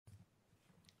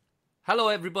Hello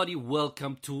everybody,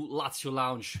 welcome to Lazio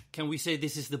Lounge. Can we say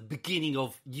this is the beginning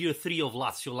of year 3 of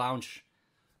Lazio Lounge?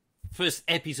 First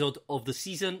episode of the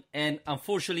season, and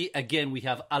unfortunately again we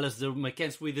have Alistair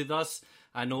McKenzie with us.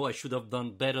 I know I should have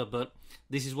done better, but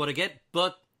this is what I get.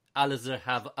 But Alistair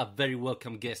have a very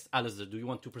welcome guest. Alistair, do you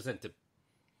want to present him?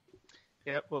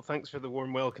 Yeah, well, thanks for the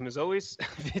warm welcome as always,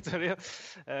 Vittorio.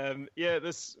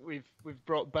 We've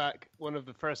brought back one of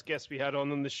the first guests we had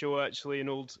on the show, actually, an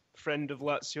old friend of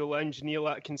Lazio Lounge, Neil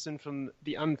Atkinson from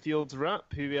the Anfield Rap,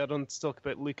 who we had on to talk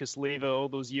about Lucas Leiva all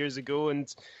those years ago.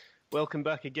 And welcome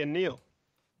back again, Neil.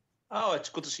 Oh, it's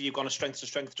good to see you've gone strength to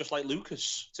strength, just like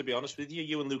Lucas, to be honest with you.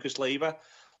 You and Lucas Leiva,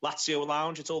 Lazio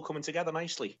Lounge, it's all coming together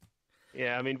nicely.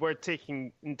 Yeah, I mean, we're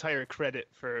taking entire credit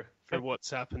for what's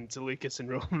happened to Lucas in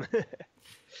Rome.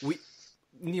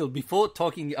 Neil, before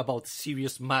talking about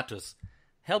serious matters,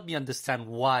 help me understand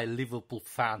why Liverpool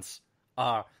fans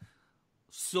are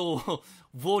so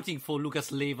voting for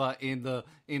Lucas Leiva in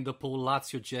the poll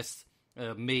Lazio just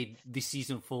made this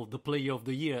season for the Player of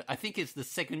the Year. I think it's the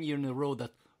second year in a row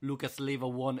that Lucas Leiva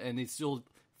won, and it's all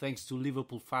thanks to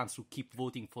Liverpool fans who keep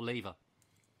voting for Leiva.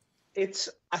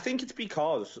 I think it's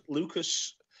because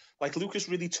Lucas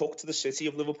really took to the city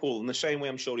of Liverpool in the same way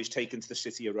I'm sure he's taken to the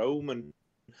city of Rome. And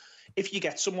if you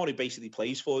get someone who basically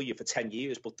plays for you for 10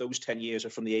 years, but those 10 years are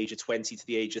from the age of 20 to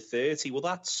the age of 30, well,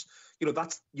 that's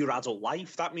your adult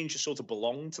life. That means you sort of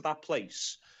belong to that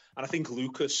place. And I think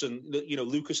Lucas and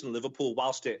Liverpool,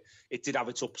 whilst it did have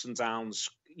its ups and downs,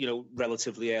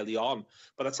 relatively early on,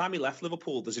 by the time he left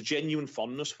Liverpool, there's a genuine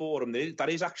fondness for him. That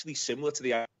is actually similar to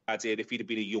the idea if he'd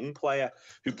been a young player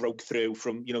who broke through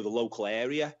from, the local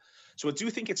area. So I do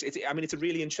think it's a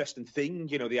really interesting thing,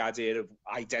 the idea of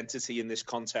identity in this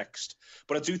context.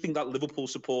 But I do think that Liverpool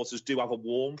supporters do have a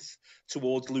warmth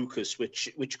towards Lucas, which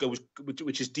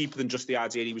is deeper than just the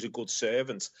idea he was a good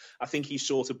servant. I think he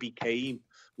sort of became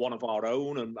one of our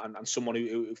own and someone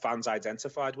who fans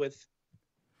identified with.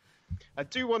 I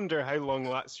do wonder how long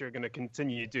Lazio are going to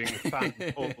continue doing the fan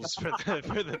polls for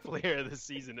the player of the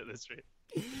season at this rate.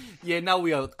 Yeah, now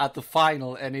we are at the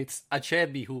final, and it's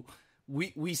Acerbi who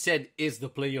we said is the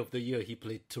Player of the Year. He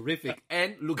played terrific,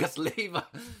 and Lucas Leiva.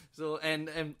 So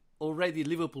and already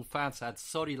Liverpool fans had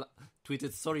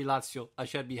tweeted, "Sorry Lazio,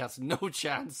 Acerbi has no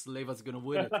chance. Leiva's going to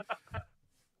win it."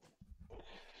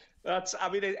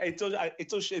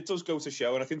 It does go to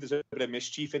show, and I think there's a bit of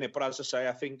mischief in it. But as I say,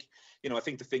 I think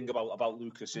the thing about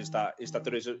Lucas is that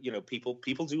there is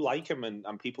people do like him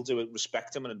and people do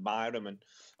respect him and admire him, and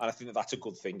I think that's a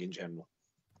good thing in general.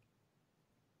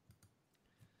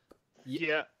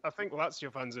 Yeah, I think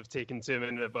Lazio fans have taken to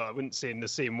him but I wouldn't say in the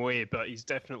same way, but he's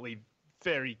definitely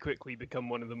very quickly become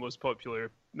one of the most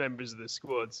popular members of the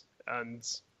squad. And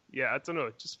yeah, I don't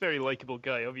know, just very likeable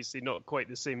guy. Obviously not quite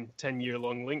the same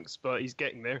 10-year-long links, but he's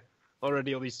getting there.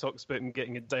 Already all these talks about him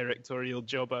getting a directorial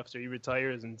job after he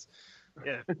retires, and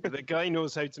yeah, the guy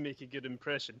knows how to make a good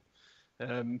impression.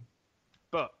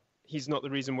 But he's not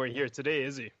the reason we're here today,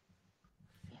 is he?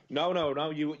 No.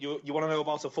 You want to know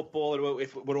about a footballer?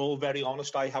 If we're all very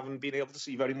honest, I haven't been able to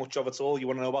see very much of at all. You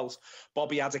want to know about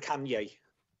Bobby Adekanye?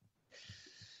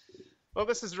 Well,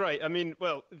 this is right. I mean,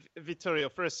 Vittorio,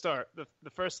 for a start, the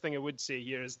first thing I would say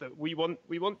here is that we want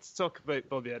to talk about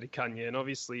Bobby Adekanye, and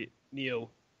obviously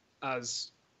Neil,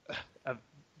 as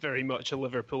very much a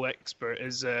Liverpool expert,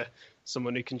 is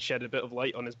someone who can shed a bit of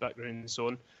light on his background and so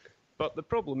on. But the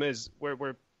problem is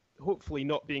we're hopefully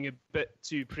not being a bit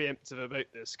too preemptive about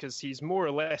this, because he's more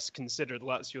or less considered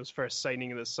Lazio's first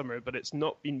signing of the summer, but it's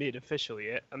not been made official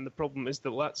yet. And the problem is that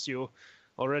Lazio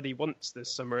already once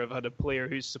this summer have had a player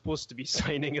who's supposed to be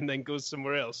signing and then goes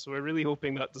somewhere else. So we're really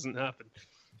hoping that doesn't happen.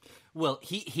 Well,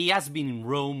 he has been in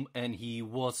Rome, and he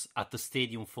was at the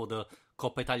stadium for the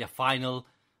Coppa Italia final.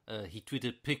 He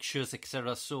tweeted pictures,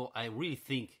 etc. So I really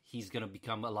think he's going to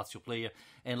become a Lazio player.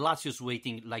 And Lazio's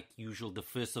waiting, like usual, the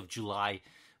 1st of July,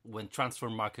 when transfer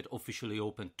market officially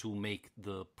opened, to make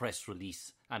the press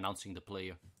release announcing the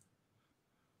player.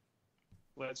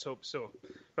 Let's hope so.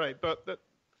 Right, but the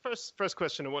first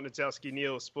question I wanted to ask you,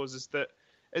 Neil, I suppose, is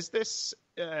this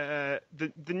the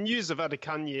news of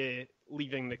Adekanye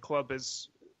leaving the club? Is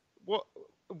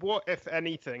what if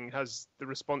anything has the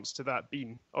response to that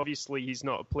been? Obviously, he's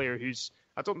not a player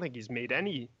I don't think he's made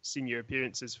any senior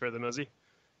appearances for them, has he?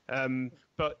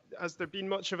 But has there been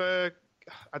much of a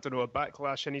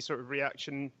backlash, any sort of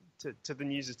reaction to the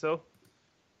news at all?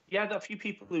 Yeah, there are a few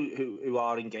people who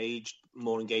are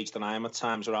more engaged than I am at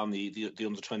times around the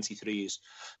under 23s.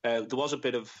 There was a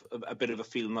bit of a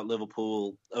feeling that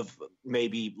Liverpool have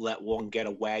maybe let one get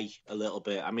away a little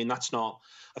bit. I mean, that's not.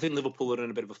 I think Liverpool are in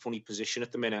a bit of a funny position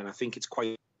at the minute, and I think it's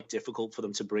quite difficult for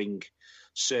them to bring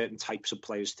certain types of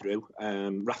players through.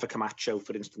 Rafa Camacho,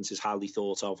 for instance, is highly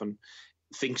thought of and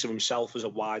thinks of himself as a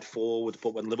wide forward,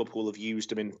 but when Liverpool have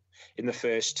used him in the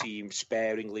first team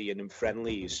sparingly and in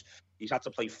friendlies, he's had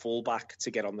to play fullback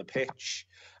to get on the pitch.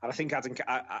 And I think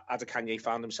Adekanye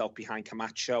found himself behind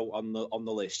Camacho on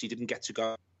the list. He didn't get to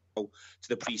go to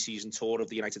the pre-season tour of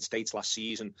the United States last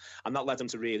season, and that led him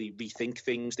to really rethink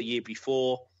things. The year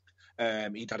before,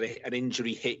 he'd had an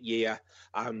injury hit year,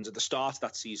 and at the start of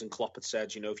that season, Klopp had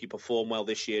said, if you perform well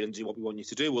this year and do what we want you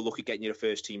to do, we'll look at getting you a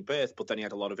first-team berth, but then he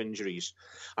had a lot of injuries.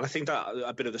 And I think that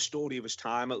a bit of the story of his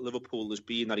time at Liverpool has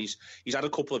been that he's had a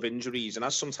couple of injuries, and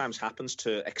as sometimes happens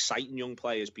to exciting young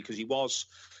players, because he was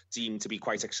deemed to be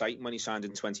quite exciting when he signed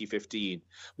in 2015,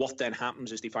 what then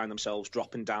happens is they find themselves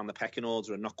dropping down the pecking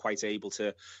order and not quite able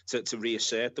to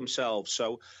reassert themselves.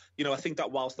 So, I think that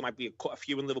whilst there might be a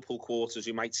few in Liverpool quarters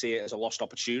who might see it as a lost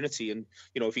opportunity, and,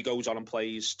 if he goes on and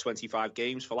plays 25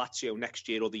 games for Lazio next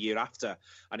year or the year after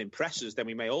and impresses, then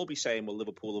we may all be saying, well,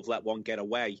 Liverpool have let one get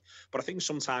away. But I think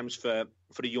sometimes for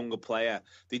a younger player,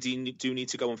 they do need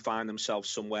to go and find themselves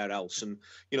somewhere else. And,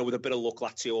 with a bit of luck,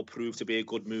 Lazio will prove to be a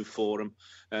good move for him.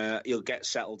 He'll get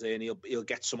settled in. He'll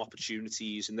get some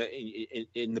opportunities in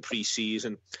the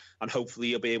pre-season, and hopefully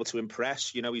he'll be able to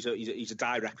impress. He's a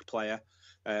direct player.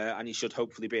 And he should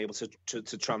hopefully be able to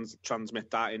transmit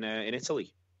that in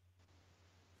Italy.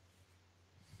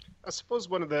 I suppose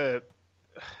one of the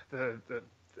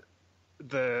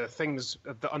things,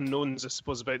 the unknowns, I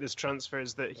suppose, about this transfer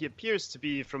is that he appears to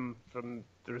be, from the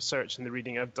research and the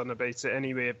reading I've done about it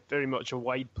anyway, very much a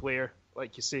wide player,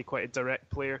 like you say, quite a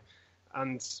direct player.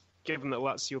 And given that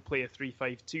Lazio play a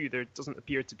 3-5-2, there doesn't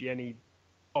appear to be any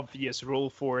obvious role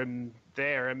for him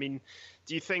there. I mean,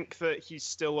 do you think that he's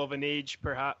still of an age,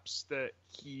 perhaps, that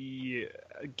he,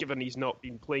 given he's not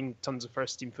been playing tons of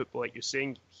first-team football, like you're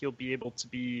saying, he'll be able to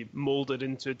be moulded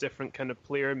into a different kind of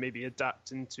player, maybe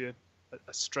adapt into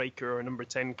a striker or a number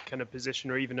 10 kind of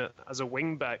position, or even as a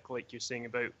wing-back, like you're saying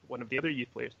about one of the other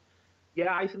youth players?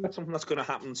 Yeah, I think that's something that's going to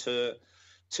happen to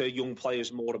young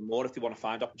players more and more. If they want to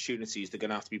find opportunities, they're going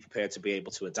to have to be prepared to be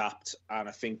able to adapt. And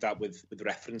I think that with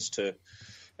reference to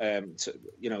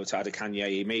Adekanye,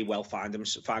 he may well find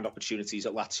opportunities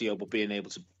at Lazio, but being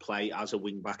able to play as a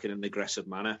wing back in an aggressive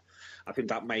manner, I think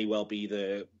that may well be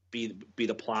the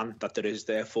plan that there is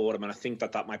there for him. And I think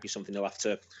that might be something he'll have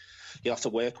to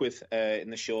work with in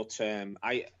the short term.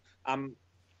 I think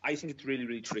it's really,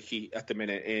 really tricky at the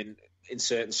minute in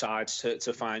certain sides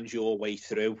to find your way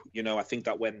through. I think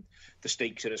that when the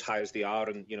stakes are as high as they are,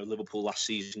 and, Liverpool last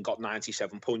season got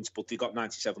 97 points, but they got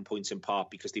 97 points in part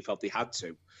because they felt they had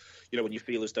to. When you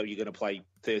feel as though you're going to play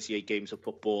 38 games of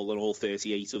football and all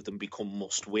 38 of them become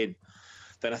must win,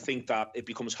 then I think that it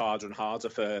becomes harder and harder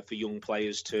for young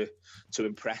players to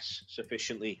impress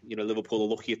sufficiently. Liverpool are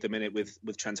lucky at the minute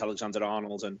with Trent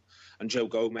Alexander-Arnold and Joe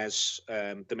Gomez.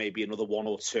 There may be another one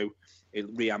or two,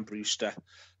 Ryan Brewster,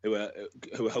 who are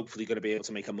hopefully going to be able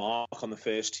to make a mark on the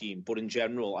first team. But in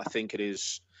general, I think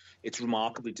it's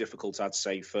remarkably difficult, I'd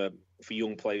say, for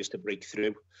young players to break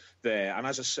through there. And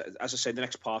as I said, the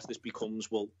next part of this becomes,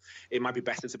 well, it might be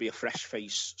better to be a fresh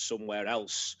face somewhere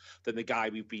else than the guy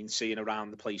we've been seeing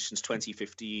around the place since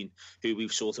 2015, who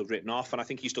we've sort of written off. And I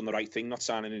think he's done the right thing, not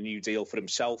signing a new deal for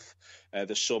himself.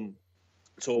 There's some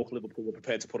talk Liverpool were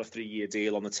prepared to put a 3-year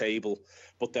deal on the table,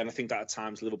 but then I think that at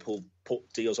times Liverpool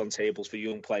put deals on tables for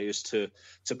young players to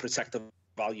protect the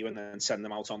value and then send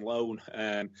them out on loan.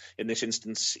 In this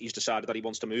instance, he's decided that he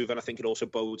wants to move, and I think it also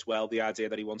bodes well the idea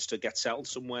that he wants to get settled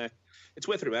somewhere. It's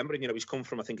worth remembering, he's come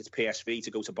from, I think it's PSV,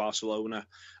 to go to Barcelona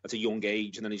at a young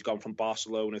age, and then he's gone from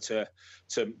Barcelona to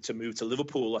move to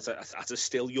Liverpool at a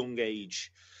still young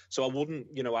age. So I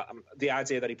wouldn't, the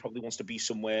idea that he probably wants to be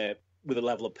somewhere with a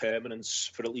level of permanence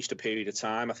for at least a period of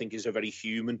time, I think is a very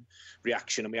human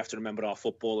reaction, and we have to remember our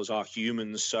footballers are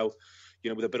humans. So,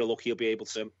 with a bit of luck, he'll be able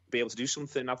to do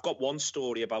something. I've got one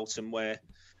story about him where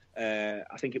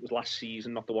I think it was last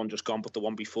season, not the one just gone, but the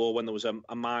one before, when there was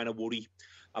a minor worry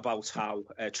about how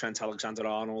Trent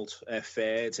Alexander-Arnold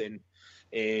fared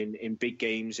in big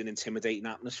games in intimidating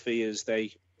atmospheres.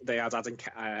 They had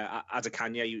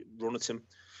Adekanye run at him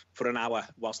for an hour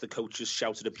whilst the coaches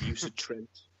shouted abuse at Trent.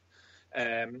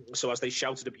 So as they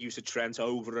shouted abuse at Trent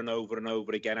over and over and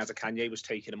over again, Adekanye was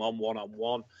taking him on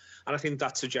one-on-one. And I think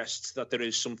that suggests that there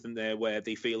is something there where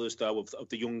they feel as though of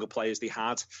the younger players they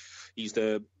had, he's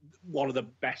one of the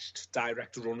best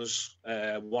direct runners,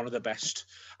 one of the best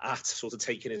at sort of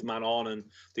taking his man on, and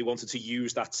they wanted to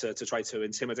use that to try to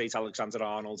intimidate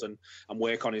Alexander-Arnold and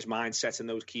work on his mindset in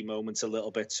those key moments a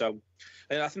little bit. So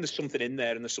I think there's something in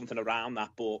there and there's something around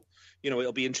that, but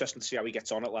it'll be interesting to see how he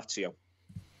gets on at Lazio.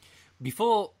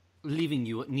 Before leaving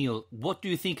you, Neil, what do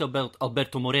you think about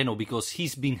Alberto Moreno? Because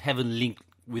he's been heavily linked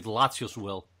with Lazio as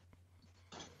well.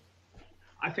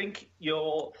 I think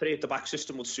your three at the back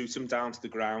system would suit him down to the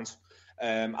ground.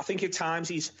 I think at times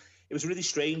it was really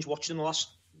strange watching the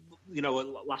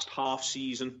last half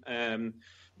season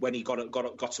when he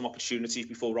got some opportunities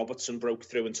before Robertson broke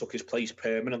through and took his place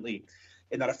permanently.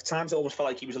 In that at times it almost felt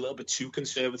like he was a little bit too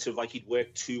conservative, like he'd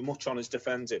worked too much on his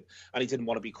defending and he didn't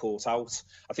want to be caught out.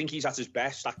 I think he's at his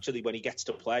best actually when he gets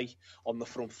to play on the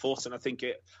front foot, and I think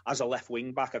as a left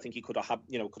wing back, I think he could have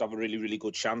a really, really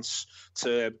good chance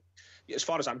to. As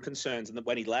far as I'm concerned, and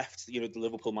when he left, the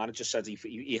Liverpool manager said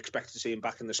he expected to see him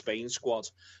back in the Spain squad,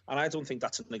 and I don't think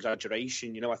that's an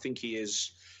exaggeration. I think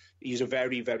he's a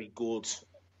very, very good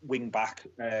wing back,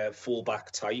 full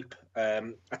back type.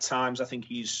 At times, I think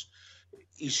he's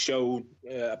shown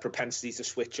a propensity to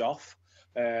switch off.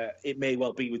 It may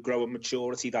well be with growing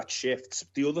maturity that shifts.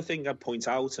 The other thing I'd point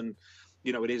out, and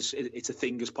it's a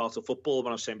thing as part of football.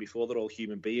 When I was saying before, they're all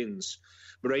human beings.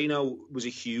 Moreno was a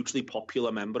hugely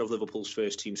popular member of Liverpool's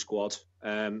first team squad,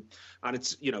 and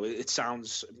it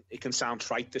can sound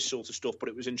trite, this sort of stuff, but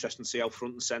it was interesting to see how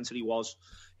front and centre he was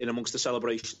in amongst the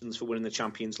celebrations for winning the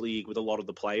Champions League with a lot of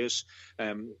the players.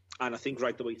 And I think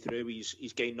right the way through,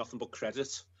 he's gained nothing but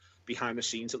credit behind the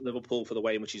scenes at Liverpool for the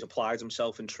way in which he's applied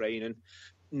himself in training,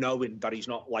 knowing that he's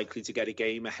not likely to get a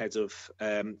game ahead of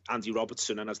Andy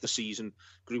Robertson. And as the season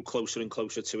grew closer and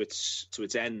closer to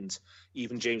its end,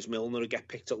 even James Milner would get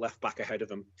picked at left back ahead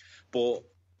of him. But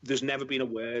there's never been a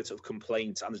word of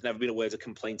complaint, and there's never been a word of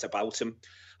complaint about him.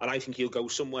 And I think he'll go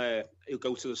somewhere, he'll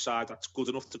go to the side that's good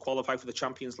enough to qualify for the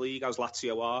Champions League, as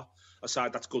Lazio are, a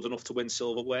side that's good enough to win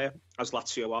silverware, as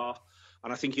Lazio are.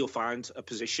 And I think he'll find a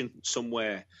position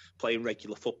somewhere playing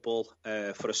regular football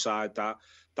for a side that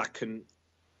can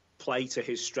play to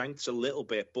his strengths a little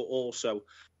bit, but also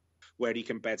where he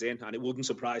can bed in. And it wouldn't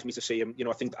surprise me to see him.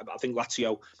 I think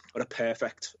Lazio are a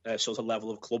perfect sort of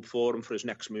level of club for him for his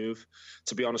next move,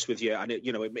 to be honest with you. And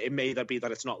it may be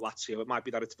that it's not Lazio, it might be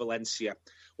that it's Valencia,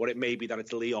 or it may be that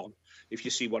it's Lyon, if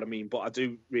you see what I mean. But I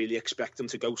do really expect him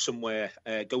to go somewhere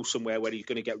where he's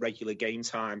going to get regular game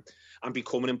time and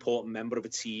become an important member of a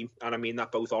team. And I mean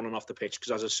that both on and off the pitch,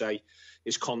 because as I say,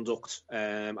 his conduct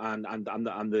and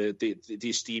the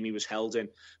esteem he was held in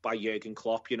by Jurgen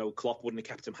Klopp. Klopp wouldn't have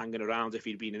kept him hanging around if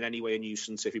he'd been in any way a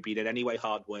nuisance, if he'd been in any way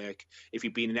hard work, if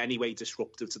he'd been in any way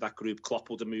disruptive to that group. Klopp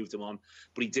would have moved him on,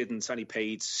 but he didn't, and he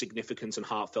paid significant and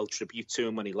heartfelt tribute to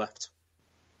him when he left.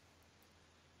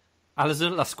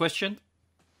 Alison, last question.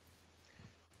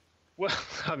 Well,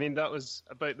 I mean, that was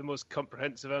about the most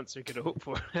comprehensive answer you could have hoped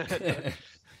for.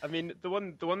 I mean, the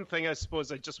one thing I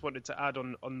suppose I just wanted to add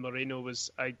on Moreno was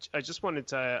I just wanted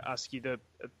to ask you the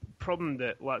problem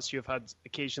that Lazio have had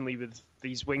occasionally with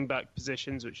these wing-back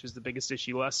positions, which was the biggest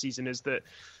issue last season, is that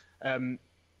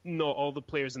not all the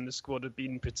players in the squad have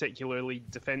been particularly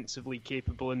defensively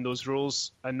capable in those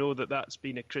roles. I know that that's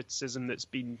been a criticism that's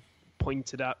been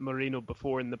pointed at Moreno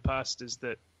before in the past, is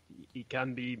that he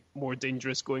can be more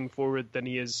dangerous going forward than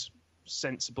he is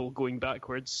sensible going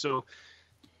backwards. So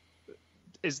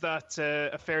is that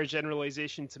a fair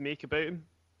generalisation to make about him?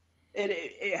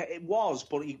 It was,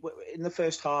 but in the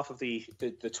first half of the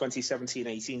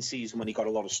 2017-18 season, when he got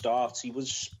a lot of starts, he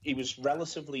was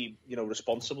relatively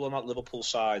responsible on that Liverpool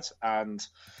side, and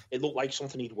it looked like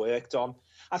something he'd worked on.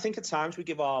 I think at times we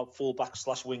give our full-backs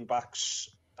 / wing-backs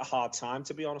a hard time,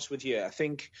 to be honest with you. I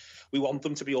think we want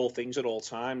them to be all things at all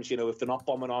times. If they're not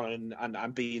bombing on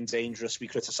and being dangerous, we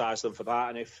criticise them for that.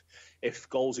 And if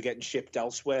goals are getting shipped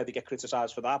elsewhere, they get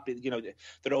criticised for that. But,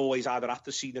 they're always either at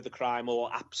the scene of the crime or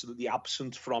absolutely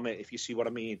absent from it, if you see what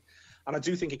I mean. And I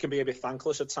do think it can be a bit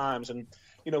thankless at times. And,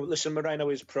 listen, Moreno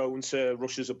is prone to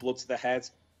rushes of blood to the head.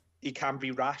 He can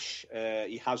be rash.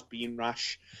 He has been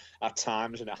rash at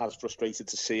times, and it has frustrated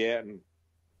to see it. And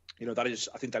I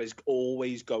think that is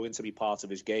always going to be part of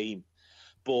his game.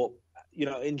 But,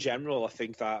 in general, I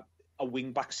think that a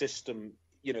wing-back system,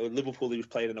 in Liverpool, he was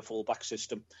playing in a full-back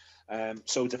system.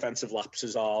 So defensive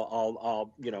lapses are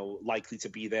likely to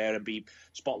be there and be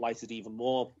spotlighted even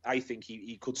more. I think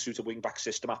he could suit a wing-back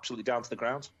system absolutely down to the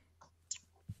ground.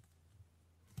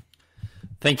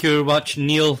 Thank you very much,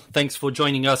 Neil. Thanks for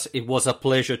joining us. It was a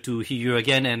pleasure to hear you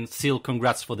again, and still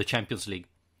congrats for the Champions League.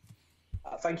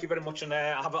 Thank you very much, and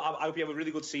I hope you have a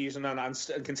really good season and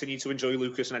continue to enjoy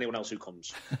Lucas and anyone else who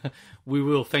comes. We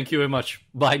will. Thank you very much.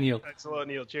 Bye, Neil. Thanks a lot,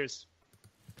 Neil. Cheers.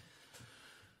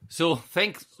 So,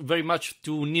 thanks very much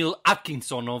to Neil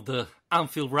Atkinson of the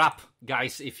Anfield Wrap.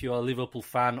 Guys, if you're a Liverpool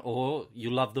fan or you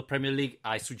love the Premier League,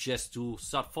 I suggest to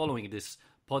start following this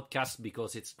podcast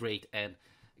because it's great and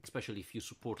especially if you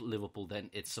support Liverpool, then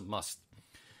it's a must.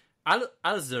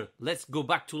 Alistair, let's go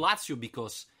back to Lazio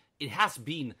because it has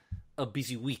been a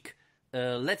busy week.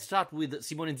 Let's start with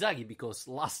Simone Inzaghi because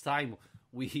last time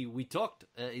we talked,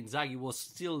 Inzaghi was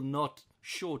still not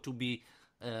sure to be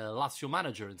Lazio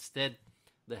manager. Instead,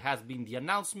 there has been the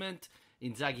announcement.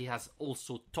 Inzaghi has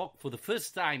also talked for the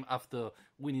first time after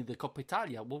winning the Coppa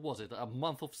Italia. What was it? A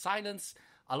month of silence,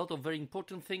 a lot of very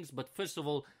important things. But first of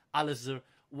all, Alistair,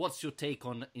 what's your take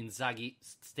on Inzaghi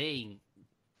staying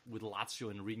with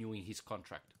Lazio and renewing his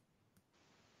contract?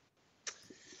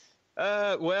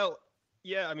 Well,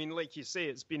 yeah, I mean, like you say,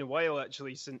 it's been a while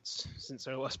actually since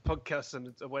our last podcast, and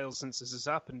it's a while since this has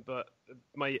happened. But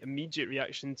my immediate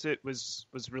reaction to it was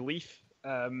relief.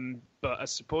 But I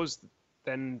suppose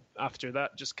then after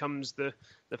that just comes the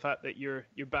fact that you're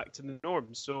back to the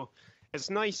norm. So it's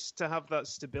nice to have that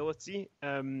stability.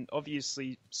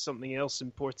 Obviously, something else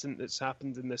important that's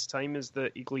happened in this time is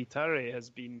that Iglitare has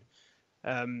been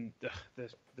the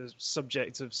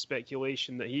subject of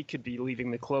speculation that he could be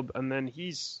leaving the club, and then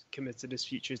he's committed his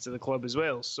future to the club as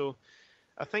well. So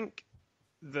I think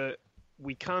that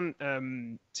we can't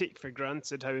take for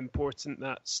granted how important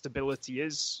that stability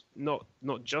is, not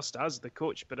just as the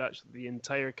coach, but actually the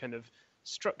entire kind of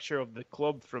structure of the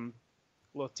club, from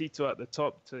Lotito at the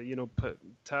top to,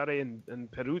 Tare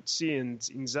and Peruzzi and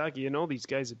Inzaghi, and all these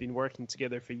guys have been working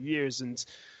together for years and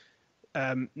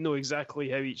know exactly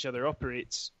how each other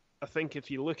operates. I think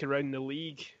if you look around the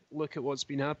league, look at what's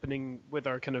been happening with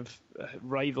our kind of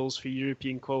rivals for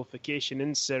European qualification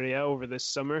in Serie A over this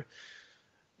summer,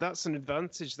 that's an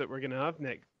advantage that we're going to have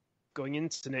going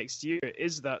into next year,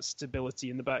 is that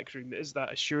stability in the backroom, is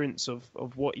that assurance of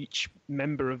what each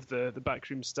member of the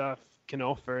backroom staff can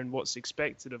offer and what's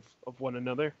expected of one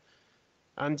another.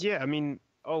 And yeah, I mean,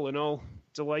 all in all,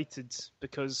 delighted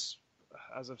because,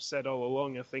 as I've said all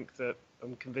along, I think that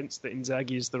I'm convinced that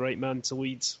Inzaghi is the right man to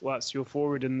lead Lazio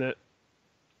forward, and that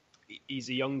he's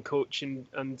a young coach and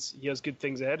he has good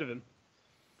things ahead of him.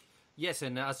 Yes,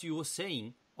 and as you were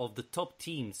saying, of the top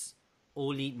teams,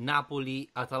 only Napoli,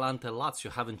 Atalanta, and Lazio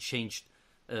haven't changed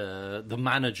the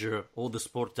manager or the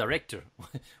sport director,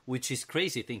 which is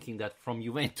crazy, thinking that from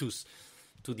Juventus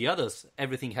to the others,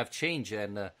 everything have changed.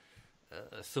 And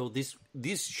so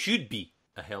this should be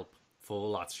a help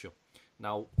for Lazio.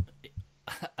 Now,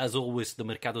 as always, the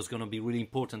Mercato is going to be really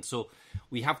important, so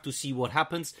we have to see what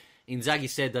happens. Inzaghi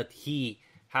said that he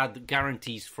had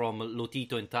guarantees from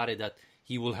Lotito and Tare that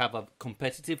he will have a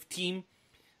competitive team,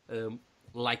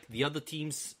 like the other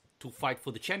teams, to fight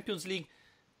for the Champions League.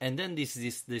 And then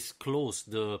this clause,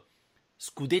 the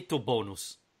Scudetto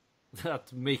bonus,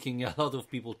 that making a lot of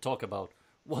people talk about.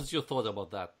 What's your thought about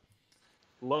that?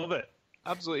 Love it.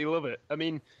 Absolutely love it. I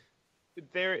mean,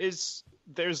 there's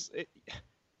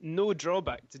no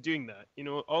drawback to doing that.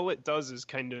 All it does is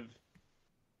kind of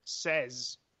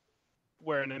says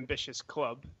we're an ambitious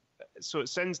club. So it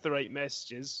sends the right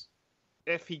messages.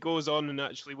 If he goes on and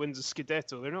actually wins a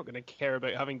Scudetto, they're not going to care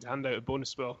about having to hand out a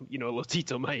bonus. Well,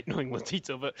 Lotito might, knowing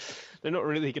Lotito, but they're not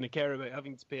really going to care about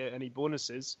having to pay out any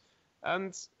bonuses.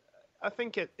 And I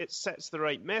think it sets the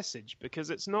right message,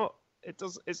 because it's not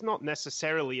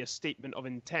necessarily a statement of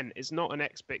intent. It's not an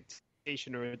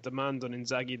expectation or a demand on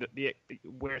Inzaghi that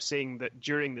we're saying that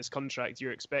during this contract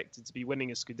you're expected to be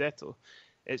winning a Scudetto.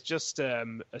 It's just a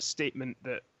statement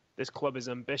that this club is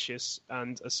ambitious,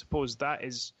 and I suppose that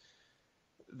is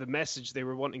the message they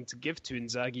were wanting to give to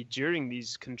Inzaghi during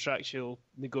these contractual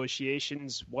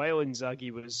negotiations while Inzaghi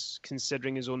was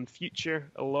considering his own future.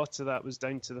 A lot of that was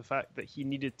down to the fact that he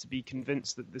needed to be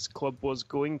convinced that this club was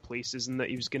going places and that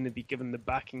he was going to be given the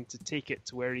backing to take it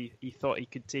to where he thought he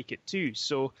could take it to.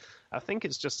 So I think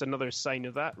it's just another sign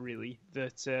of that, really,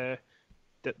 that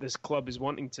this club is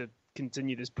wanting to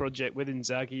continue this project with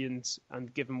Inzaghi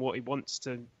and give him what he wants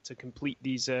to complete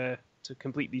these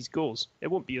goals. It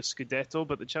won't be a Scudetto,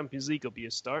 but the Champions League will be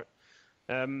a start.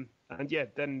 And yeah,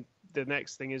 then the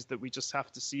next thing is that we just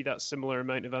have to see that similar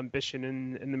amount of ambition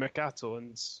in the Mercato,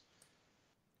 and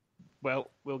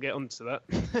well, we'll get onto that.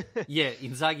 Yeah,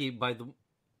 Inzaghi,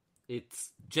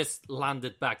 it's just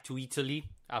landed back to Italy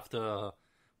after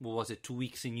 2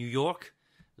 weeks in New York.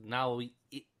 Now,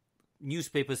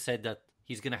 newspapers said that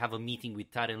he's going to have a meeting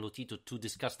with Tare and Lotito to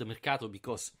discuss the Mercato,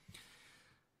 because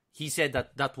he said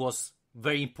that was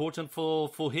very important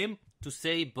for him to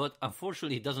say, but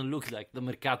unfortunately it doesn't look like the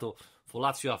Mercato for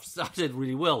Lazio have started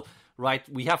really well, right?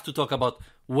 We have to talk about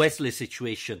Wesley's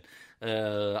situation.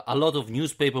 A lot of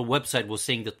newspaper website was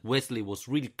saying that Wesley was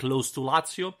really close to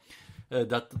Lazio,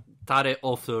 that Tare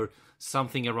offered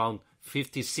something around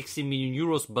 50-60 million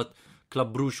euros, but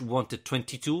Club Brugge wanted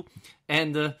 22,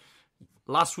 and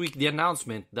last week the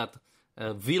announcement that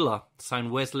Villa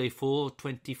signed Wesley for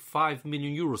 25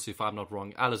 million euros, if I'm not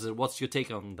wrong. Alistair, what's your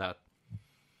take on that?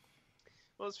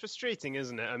 Well, it's frustrating,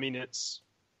 isn't it? I mean,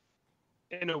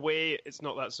 in a way, it's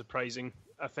not that surprising.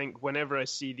 I think whenever I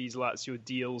see these Lazio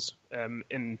deals,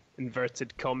 in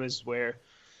inverted commas, where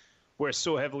we're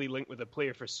so heavily linked with a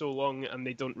player for so long and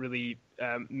they don't really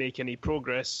make any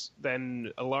progress,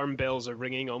 then alarm bells are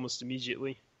ringing almost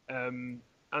immediately. And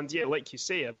yeah, like you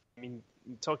say, I mean,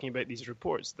 talking about these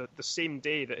reports, that the same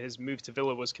day that his move to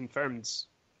Villa was confirmed,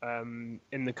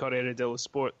 in the Corriere dello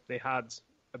Sport, they had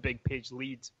a big page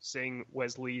lead saying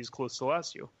Wesley is close to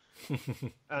Lazio.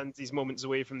 And he's moments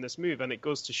away from this move. And it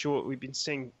goes to show what we've been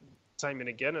saying time and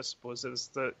again, I suppose, is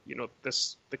that, you know,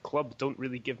 the club don't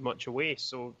really give much away.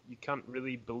 So you can't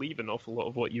really believe an awful lot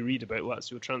of what you read about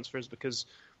Lazio transfers, because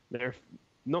there are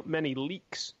not many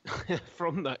leaks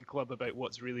from that club about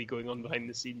what's really going on behind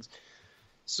the scenes.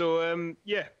 So,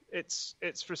 yeah, it's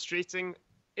frustrating.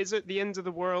 Is it the end of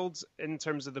the world in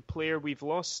terms of the player we've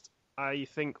lost? I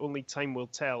think only time will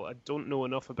tell. I don't know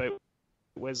enough about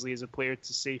Wesley as a player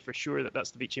to say for sure that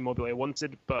that's the Vice Immobile I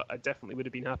wanted, but I definitely would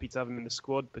have been happy to have him in the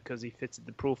squad because he fitted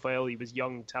the profile. He was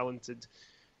young, talented,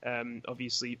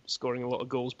 obviously scoring a lot of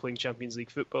goals, playing Champions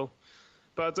League football.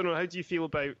 But I don't know, how do you feel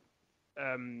about,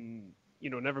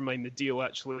 never mind the deal,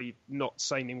 actually not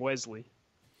signing Wesley?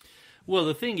 Well,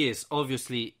 the thing is,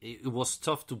 obviously, it was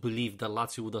tough to believe that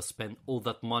Lazio would have spent all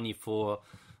that money for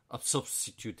a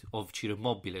substitute of Ciro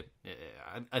Immobile.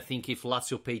 I think if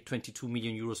Lazio paid 22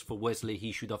 million euros for Wesley,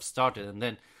 he should have started. And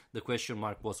then the question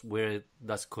mark was, where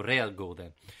does Correa go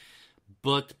then?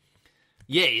 But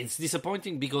yeah, it's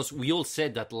disappointing because we all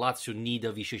said that Lazio need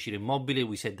a Vice Ciro Immobile.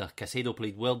 We said that Caicedo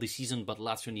played well this season, but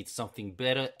Lazio needs something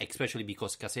better, especially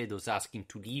because Caicedo is asking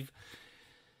to leave.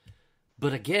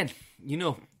 But again, you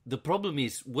know, the problem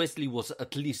is Wesley was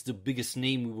at least the biggest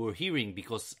name we were hearing,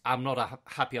 because I'm not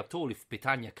happy at all if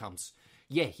Petagna comes.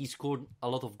 Yeah, he scored a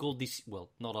lot of goals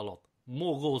not a lot.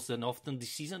 More goals than often this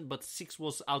season, but 6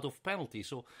 was out of penalty.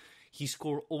 So he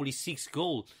scored only 6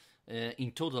 goals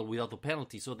in total without a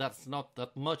penalty. So that's not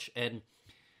that much. And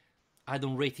I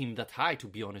don't rate him that high, to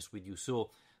be honest with you.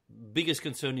 So biggest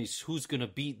concern is who's going to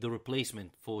be the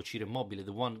replacement for Ciro Immobile,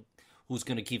 the one who's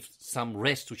going to give some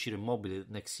rest to Ciro Immobile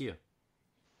next year.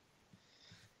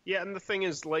 Yeah, and the thing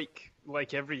is, like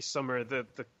every summer, the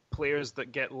players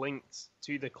that get linked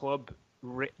to the club,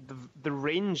 the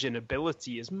range in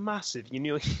ability is massive. You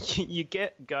know, you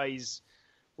get guys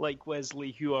like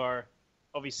Wesley who are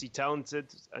obviously talented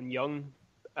and young,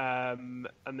 and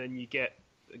then you get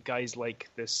guys like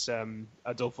this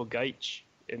Adolfo Gaich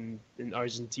in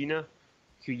Argentina,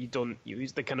 who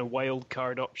he's the kind of wild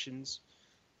card options.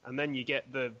 And then you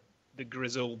get the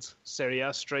grizzled Serie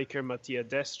A striker, Mattia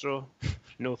Destro.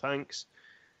 No thanks.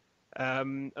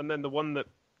 And then the one that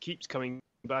keeps coming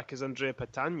back is Andrea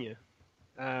Petagna,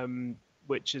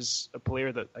 which is a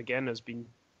player that, again, has been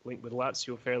linked with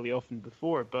Lazio fairly often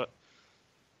before. But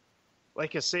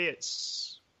like I say,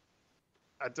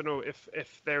 I don't know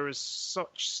if there is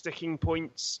such sticking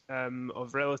points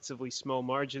of relatively small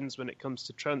margins when it comes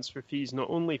to transfer fees,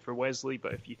 not only for Wesley,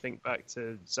 but if you think back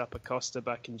to Zappacosta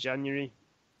back in January,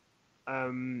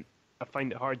 I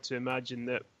find it hard to imagine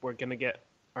that we're going to get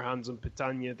our hands on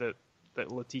Petagna, that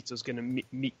Lotito's going to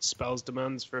meet Spal's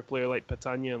demands for a player like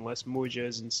Petagna unless Moja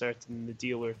is inserted in the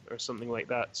deal or something like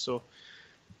that. So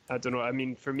I don't know. I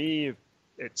mean, for me,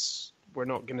 we're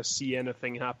not going to see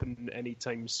anything happen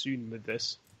anytime soon with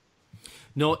this.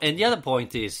 No, and the other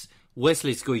point is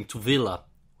Wesley's going to Villa,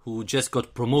 who just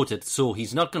got promoted, so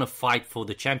he's not going to fight for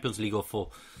the Champions League or for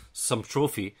some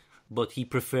trophy, but he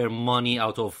prefers money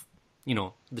out of, you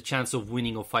know, the chance of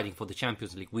winning or fighting for the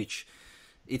Champions League, which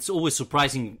it's always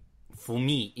surprising for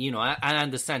me. You know, I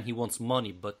understand he wants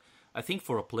money, but I think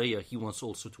for a player, he wants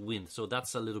also to win. So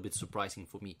that's a little bit surprising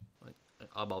for me, right,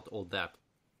 about all that.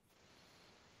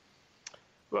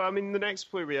 Well, I mean, the next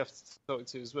player we have to talk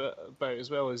to about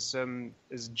as well is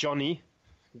Jony,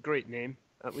 great name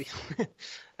at least,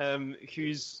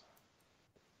 who's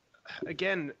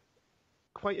again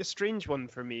quite a strange one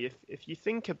for me. If you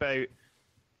think about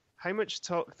how much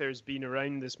talk there's been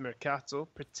around this Mercato,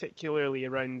 particularly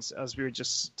around, as we were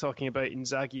just talking about,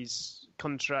 Inzaghi's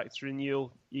contract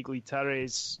renewal,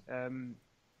 Iglitare's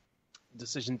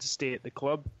decision to stay at the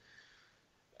club.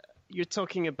 You're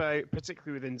talking about,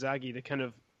 particularly with Inzaghi, the kind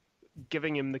of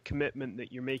giving him the commitment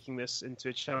that you're making this into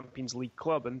a Champions League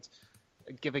club and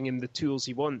giving him the tools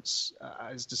he wants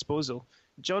at his disposal.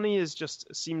 Jony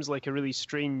seems like a really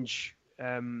strange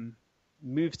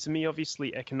move to me.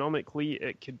 Obviously, economically,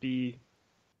 it could be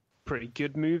a pretty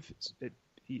good move.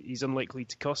 he's unlikely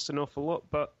to cost an awful lot,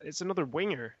 but it's another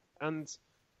winger. And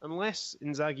unless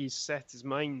Inzaghi's set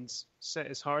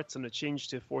his heart on a change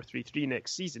to a 4-3-3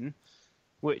 next season,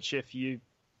 which if you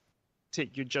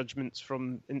take your judgments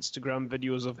from Instagram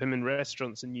videos of him in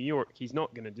restaurants in New York, he's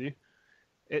not going to do.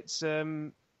 It's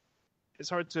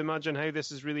hard to imagine how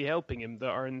this is really helping him, that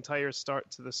our entire start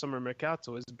to the summer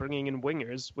Mercato is bringing in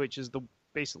wingers, which is the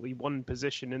basically one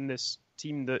position in this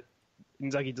team that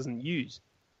Inzaghi doesn't use.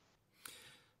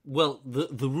 Well,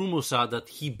 the rumors are that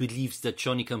he believes that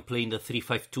Jony can play in the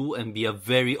 3-5-2 and be a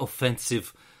very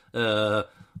offensive midfielder,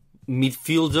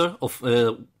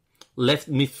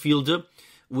 left midfielder,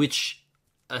 which,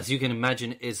 as you can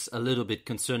imagine, is a little bit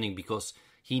concerning because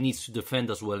he needs to defend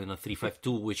as well in a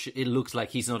 3-5-2, which it looks like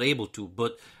he's not able to.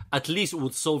 But at least it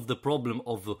would solve the problem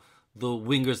of the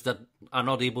wingers that are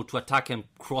not able to attack and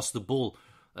cross the ball,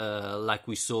 like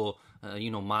we saw,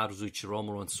 Marzuc,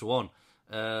 Romero, and so on.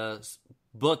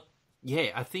 But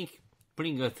yeah, I think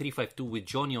putting a 3-5-2 with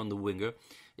Jony on the winger,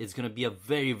 it's going to be a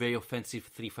very, very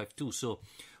offensive 3-5-2. So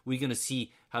we're going to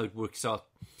see how it works out.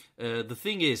 The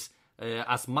thing is,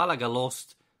 as Malaga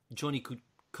lost, Jony could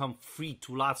come free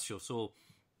to Lazio. So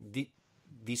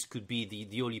this could be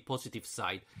the only positive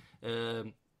side.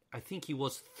 I think he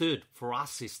was third for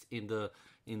assist in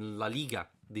La Liga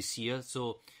this year.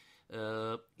 So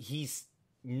he's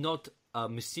not a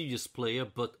mysterious player,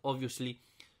 but obviously,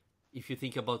 if you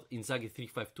think about Inzaghi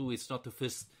 3-5-2, it's not the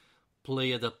first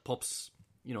player that pops,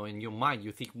 in your mind.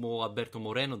 You think more Alberto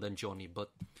Moreno than Jony, but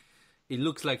it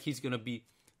looks like he's going to be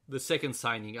the second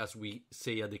signing, as we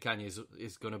say Adekanye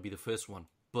is going to be the first one.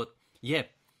 But yeah,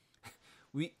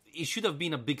 it should have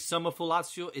been a big summer for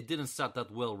Lazio. It didn't start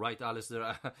that well, right,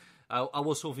 Alistair? I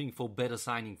was hoping for better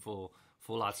signing for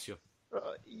Lazio.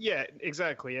 Yeah,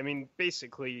 exactly. I mean,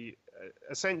 basically,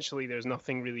 essentially, there's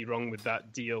nothing really wrong with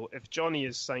that deal. If Jony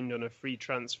is signed on a free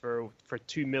transfer for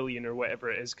 2 million or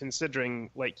whatever it is, considering,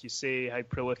 like you say, how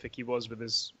prolific he was with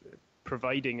his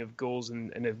providing of goals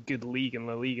in a good league in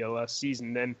La Liga last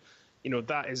season, then,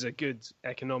 that is a good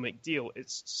economic deal.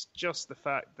 It's just the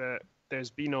fact that there's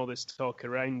been all this talk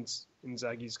around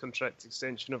Inzaghi's contract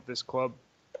extension of this club,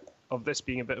 of this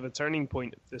being a bit of a turning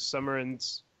point this summer and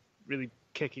really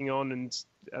kicking on and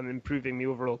improving the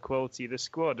overall quality of the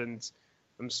squad. And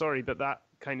I'm sorry, but that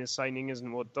kind of signing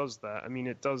isn't what does that. I mean,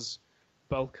 it does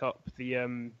bulk up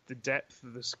the depth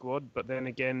of the squad, but then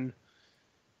again,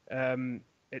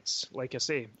 it's, like I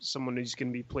say, someone who's going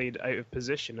to be played out of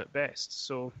position at best.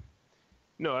 So,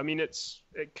 no, I mean, it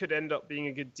could end up being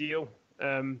a good deal,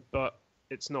 but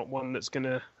it's not one that's going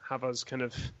to have us kind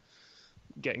of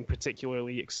getting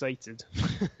particularly excited,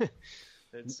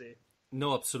 I'd say.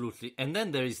 No, absolutely. And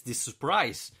then there is this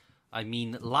surprise. I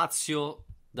mean, Lazio,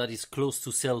 that is close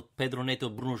to sell Pedro Neto,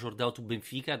 Bruno Jordao to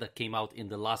Benfica, that came out in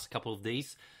the last couple of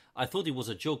days. I thought it was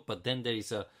a joke, but then there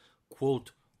is a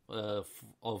quote of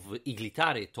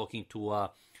Iglitare talking to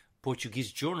a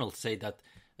Portuguese journal, say that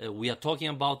we are talking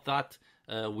about that.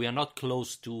 We are not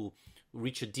close to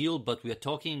reach a deal, but we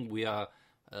are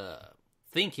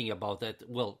thinking about that.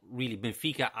 Well, really,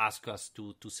 Benfica asked us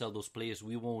to sell those players.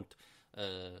 We won't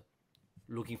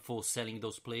looking for selling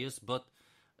those players, but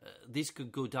this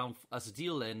could go down as a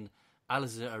deal. And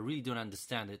Alistair, I really don't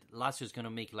understand it. Lazio is going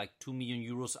to make like 2 million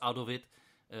euros out of it,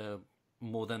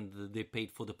 more than they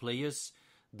paid for the players.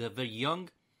 They're very young.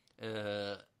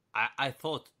 I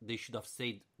thought they should have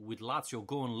stayed with Lazio,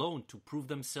 go on loan to prove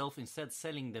themselves. Instead,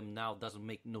 selling them now doesn't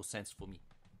make no sense for me.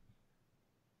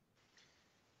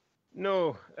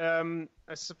 No,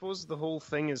 I suppose the whole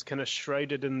thing is kind of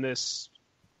shrouded in this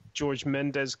George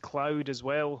Mendes cloud as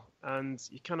well, and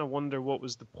you kind of wonder what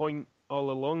was the point all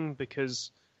along,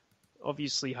 because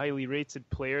obviously highly rated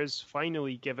players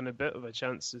finally given a bit of a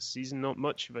chance this season. Not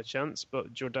much of a chance,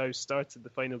 but Jordao started the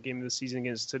final game of the season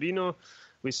against Torino.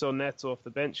 We saw Neto off the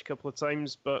bench a couple of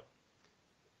times, but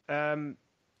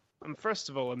first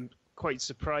of all, I'm quite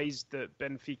surprised that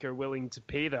Benfica are willing to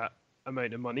pay that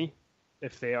amount of money,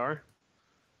 if they are.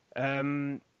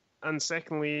 And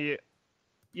secondly,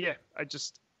 yeah,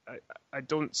 I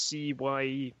don't see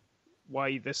why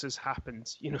this has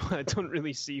happened. I don't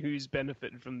really see who's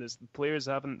benefited from this. The players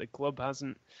haven't, the club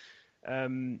hasn't.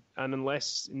 And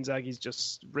unless Inzaghi's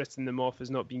just written them off as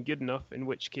not being good enough, in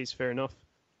which case, fair enough,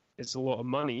 it's a lot of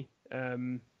money.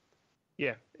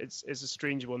 Yeah, it's a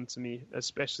strange one to me,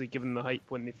 especially given the hype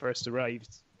when they first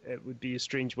arrived. It would be a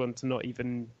strange one to not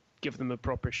even give them a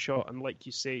proper shot, and like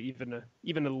you say,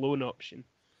 even a loan option.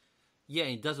 Yeah,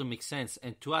 it doesn't make sense.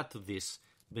 And to add to this,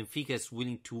 Benfica is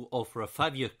willing to offer a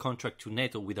 5-year contract to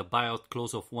Neto with a buyout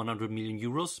clause of 100 million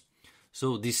euros.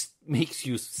 So this makes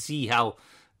you see how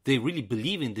they really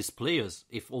believe in these players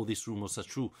if all these rumors are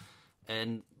true.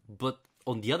 But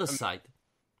on the other side,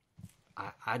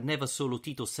 I never saw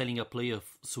Lotito selling a player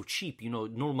so cheap.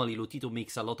 Normally Lotito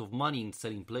makes a lot of money in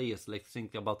selling players. Like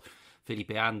think about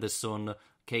Felipe Anderson,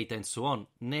 Keita, and so on.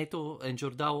 Neto and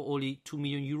Jordao, only 2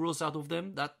 million euros out of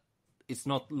them. That is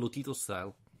not Lotito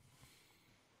style.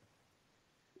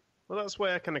 Well, that's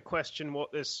why I kind of question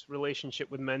what this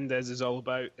relationship with Mendes is all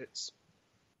about. It's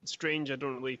strange. I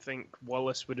don't really think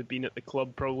Wallace would have been at the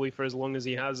club probably for as long as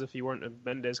he has if he weren't a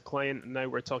Mendes client. And now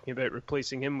we're talking about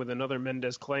replacing him with another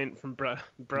Mendes client from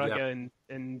Braga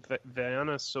in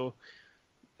Viana. So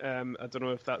I don't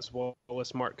know if that's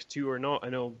Wallace Mark II or not. I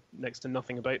know next to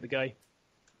nothing about the guy.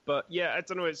 But yeah, I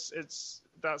don't know.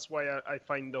 That's why I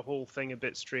find the whole thing a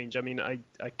bit strange. I mean, I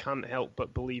can't help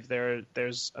but believe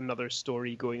there's another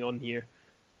story going on here.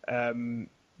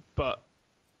 But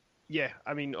yeah,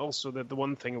 I mean, also the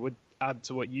one thing I would add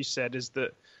to what you said is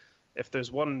that if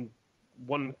there's one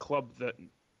club that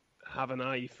have an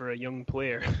eye for a young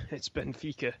player, it's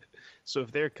Benfica. So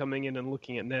if they're coming in and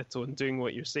looking at Neto and doing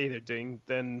what you say they're doing,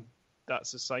 then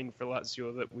that's a sign for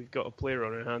Lazio that we've got a player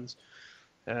on our hands.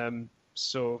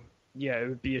 So yeah, it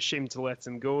would be a shame to let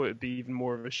him go. It would be even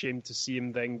more of a shame to see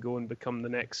him then go and become the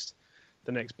next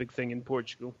big thing in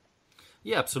Portugal.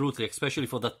 Yeah, absolutely, especially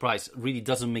for that price. Really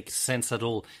doesn't make sense at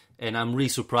all. And I'm really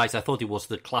surprised. I thought it was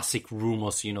the classic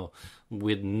rumors,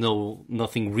 with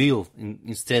nothing real.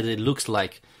 Instead, it looks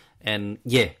like. And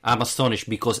yeah, I'm astonished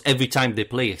because every time they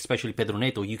play, especially Pedro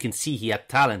Neto, you can see he had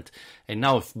talent. And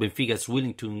now if Benfica is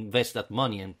willing to invest that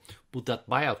money and put that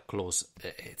buyout clause,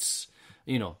 it's,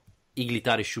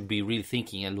 Iglitari should be really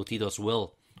thinking, and Lotito as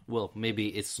well. Well, maybe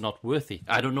it's not worthy.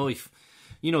 I don't know if,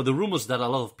 the rumors that a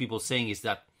lot of people saying is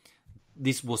that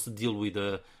this was the deal with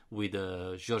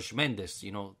Jorge Mendes.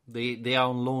 They are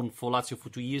on loan for Lazio for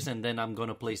 2 years, and then I'm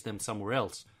gonna place them somewhere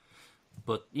else.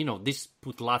 But this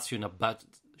put Lazio in a bad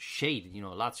shade.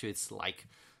 Lazio, it's like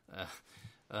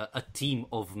a team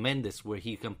of Mendes where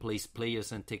he can place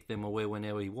players and take them away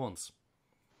whenever he wants.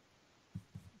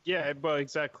 Yeah, well,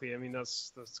 exactly. I mean,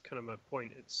 that's kind of my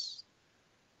point.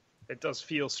 It does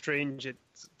feel strange. It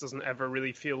doesn't ever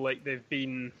really feel like they've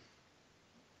been.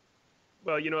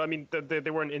 Well, I mean,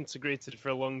 they weren't integrated for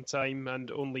a long time,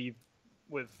 and only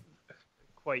with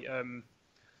quite.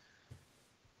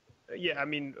 Yeah, I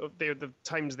mean, the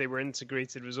times they were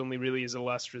integrated was only really as a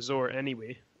last resort,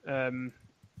 anyway.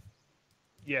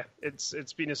 Yeah,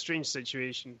 it's been a strange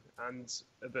situation and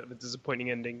a bit of a disappointing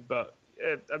ending, but.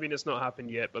 I mean, it's not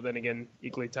happened yet, but then again,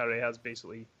 Iglitari has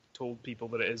basically told people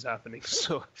that it is happening.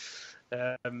 So,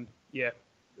 yeah,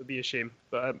 it'd be a shame.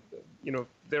 But,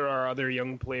 there are other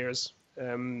young players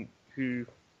who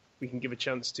we can give a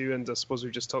chance to, and I suppose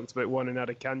we've just talked about one in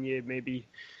Adekanye. Maybe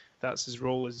that's his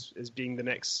role as being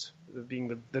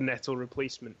the Neto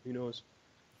replacement. Who knows?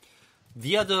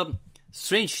 The other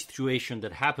strange situation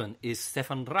that happened is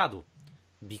Stefan Radu,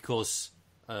 because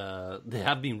there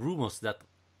have been rumors that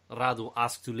Radu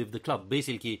asked to leave the club.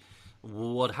 Basically,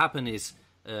 what happened is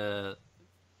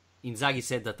Inzaghi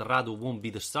said that Radu won't be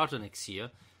the starter next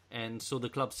year, and so the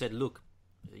club said, look,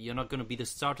 you're not going to be the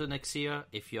starter next year.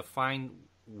 If you're fine,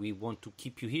 we want to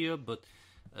keep you here, but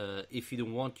if you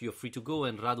don't want, you're free to go.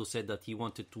 And Radu said that he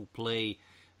wanted to play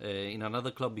in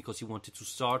another club because he wanted to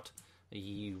start.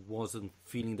 He wasn't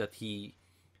feeling that he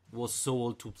was so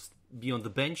old to be on the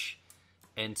bench,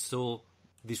 and so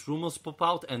these rumors pop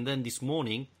out. And then this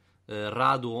morning,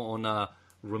 Radu on a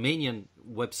Romanian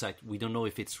website, we don't know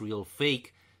if it's real or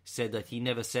fake, said that he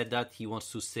never said that. He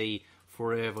wants to stay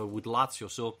forever with Lazio.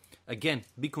 So again,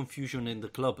 big confusion in the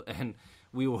club, and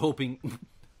we were hoping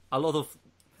a lot of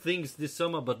things this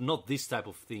summer, but not this type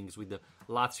of things with the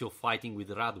Lazio fighting with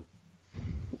Radu.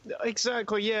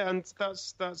 Exactly, yeah, and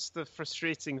that's the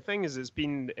frustrating thing is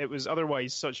it was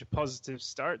otherwise such a positive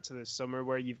start to this summer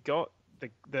where you've got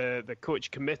the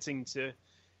coach committing to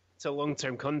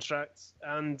long-term contracts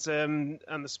and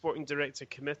the sporting director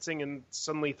committing, and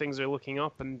suddenly things are looking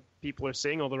up and people are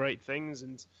saying all the right things,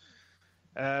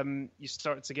 and you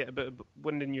start to get a bit of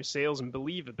wind in your sails and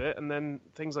believe a bit, and then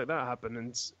things like that happen,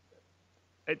 and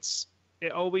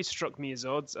it always struck me as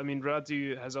odd. I mean,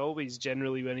 Radu has always,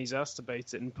 generally, when he's asked about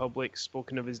it in public,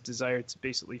 spoken of his desire to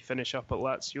basically finish up at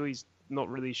Lazio. He's not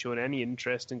really shown any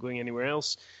interest in going anywhere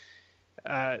else.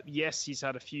 Yes, he's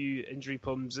had a few injury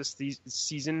problems this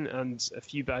season and a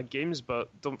few bad games, but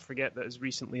don't forget that as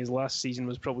recently as last season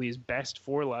was probably his best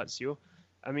for Lazio.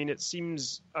 I mean, it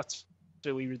seems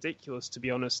utterly ridiculous, to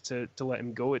be honest, to let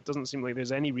him go. It doesn't seem like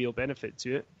there's any real benefit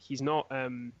to it. He's not,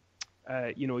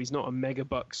 he's not a mega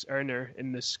bucks earner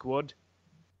in this squad.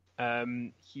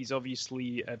 He's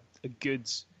obviously a good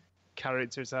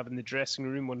character to have in the dressing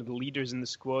room, one of the leaders in the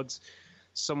squad,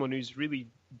 someone who's really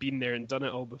been there and done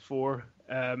it all before.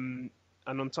 And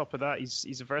on top of that,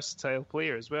 he's a versatile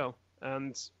player as well.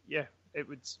 And yeah, it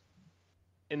would,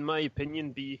 in my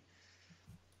opinion, be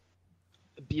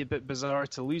a bit bizarre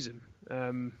to lose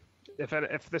him.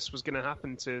 If this was going to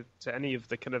happen to any of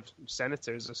the kind of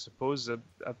senators, I suppose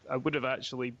I would have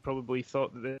actually probably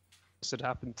thought that this had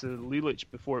happened to Lulic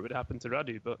before it would happen to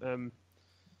Radu. But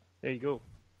there you go.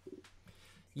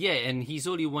 Yeah, and he's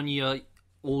only 1 year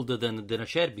older than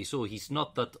Acerbi, so he's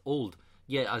not that old.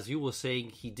 Yeah, as you were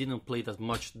saying, he didn't play that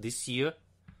much this year,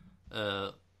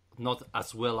 not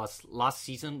as well as last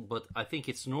season, but I think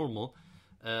it's normal.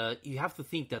 You have to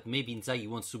think that maybe Inzaghi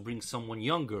wants to bring someone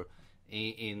younger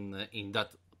in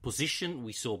that position.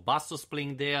 We saw Bastos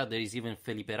playing there. There is even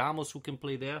Felipe Ramos who can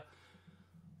play there.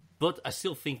 But I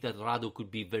still think that Radu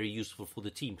could be very useful for the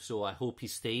team. So I hope he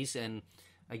stays. And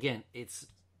again,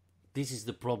 this is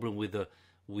the problem with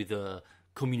the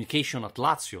communication at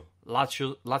Lazio.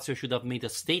 Lazio should have made a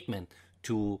statement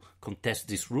to contest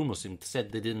these rumors.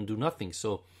 Instead, they didn't do nothing.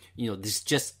 So, this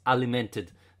just alimented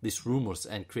these rumors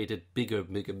and created bigger.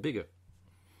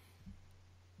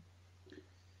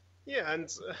 Yeah, and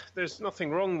there's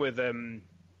nothing wrong with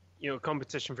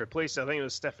competition for place. I think it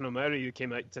was Stefan Radu who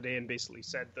came out today and basically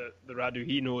said that the Radu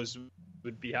he knows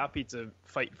would be happy to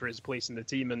fight for his place in the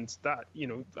team, and that,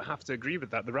 I have to agree with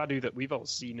that. The Radu that we've all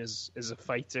seen is a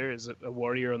fighter, is a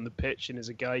warrior on the pitch, and is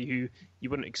a guy who you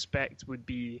wouldn't expect would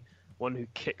be one who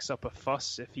kicks up a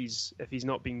fuss if he's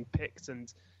not being picked.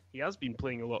 And he has been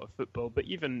playing a lot of football, but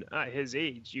even at his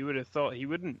age, you would have thought he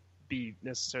wouldn't be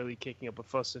necessarily kicking up a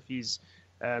fuss if he's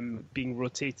being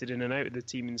rotated in and out of the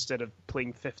team instead of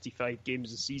playing 55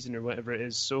 games a season or whatever it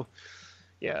is. So,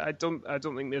 yeah, I don't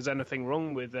think there's anything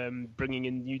wrong with bringing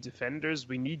in new defenders.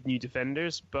 We need new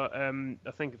defenders, but I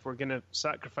think if we're going to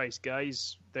sacrifice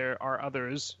guys, there are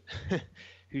others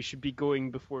who should be going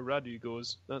before Radu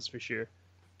goes. That's for sure.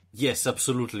 Yes,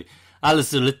 absolutely.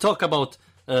 Alistair, let's talk about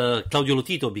Claudio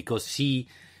Lotito, because he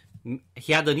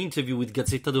had an interview with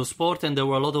Gazzetta dello Sport, and there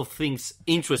were a lot of things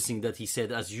interesting that he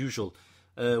said, as usual.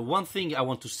 One thing I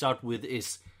want to start with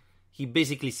is he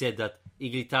basically said that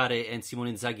Iglitare and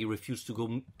Simone Inzaghi refused to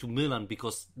go to Milan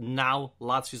because now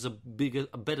Lazio is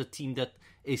a better team than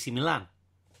AC Milan.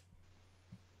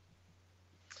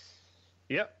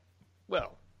 Yeah.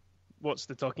 Well, what's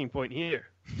the talking point here?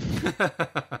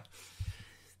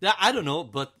 I don't know,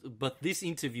 but this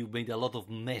interview made a lot of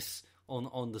mess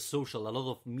on the social. A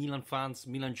lot of Milan fans,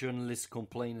 Milan journalists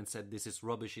complained and said this is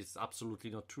rubbish, it's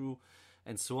absolutely not true,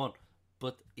 and so on.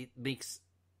 But it makes,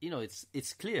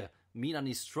 it's clear. Milan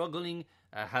is struggling,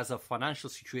 has a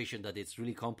financial situation that it's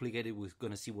really complicated. We're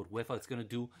going to see what UEFA is going to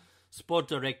do. Sport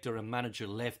director and manager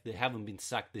left. They haven't been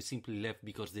sacked. They simply left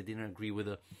because they didn't agree with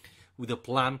the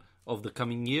plan of the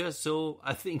coming year. So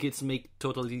I think it's make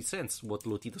totally sense what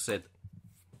Lotito said.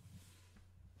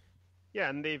 Yeah,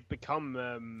 and they've become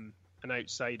an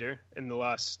outsider in the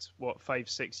last,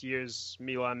 5-6 years.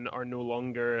 Milan are no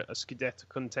longer a Scudetto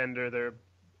contender. They're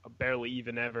barely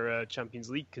even ever a Champions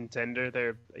League contender.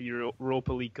 They're a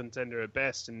Europa League contender at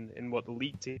best in what the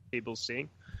league table's saying.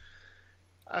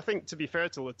 I think, to be fair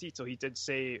to Lotito, he did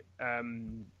say, I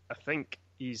think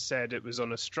he said it was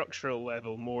on a structural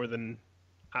level more than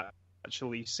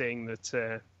actually saying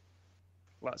that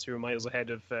Lazio are miles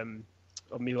ahead of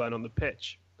Milan on the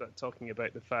pitch, but talking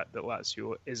about the fact that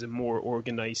Lazio is a more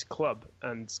organised club.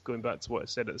 And going back to what I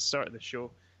said at the start of the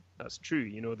show, that's true.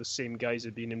 The same guys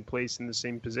have been in place in the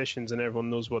same positions, and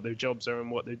everyone knows what their jobs are and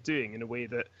what they're doing in a way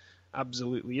that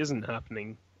absolutely isn't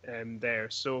happening there.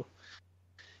 So,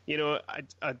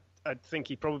 I think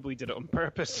he probably did it on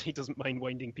purpose. He doesn't mind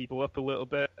winding people up a little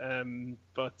bit.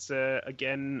 But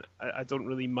again, I don't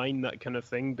really mind that kind of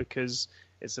thing, because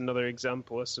it's another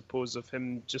example, I suppose, of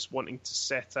him just wanting to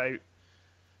set out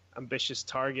ambitious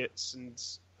targets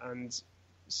and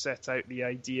set out the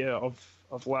idea of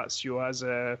Lazio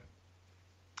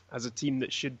as a team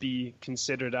that should be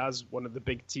considered as one of the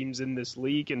big teams in this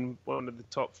league and one of the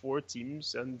top 4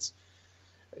 teams. And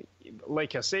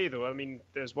like I say, though, I mean,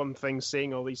 there's one thing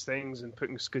saying all these things and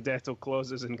putting Scudetto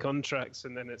clauses in contracts,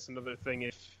 and then it's another thing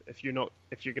if you're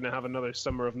going to have another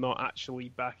summer of not actually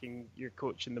backing your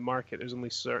coach in the market. There's only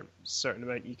certain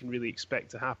amount you can really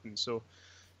expect to happen. So,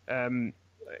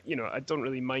 I don't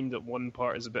really mind that one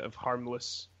part is a bit of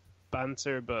harmless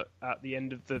banter, but at the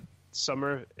end of the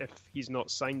summer, if he's not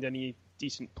signed any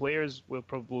decent players, we'll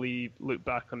probably look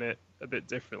back on it a bit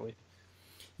differently.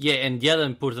 Yeah, and the other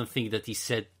important thing that he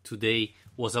said today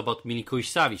was about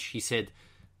Milinkovic-Savic. He said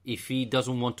if he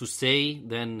doesn't want to stay,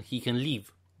 then he can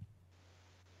leave.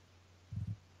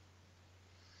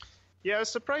 Yeah, I was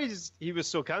surprised he was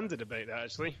so candid about that,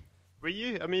 actually. Were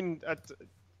you? I mean,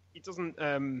 he doesn't...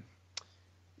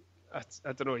 I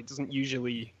don't know, he doesn't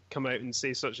usually come out and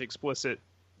say such explicit,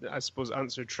 I suppose,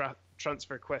 answer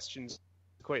transfer questions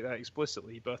quite that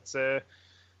explicitly. But,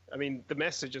 I mean, the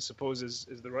message, I suppose, is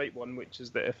the right one, which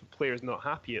is that if a player is not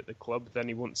happy at the club, then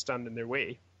he won't stand in their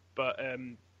way. But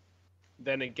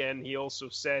then again, he also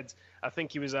said, I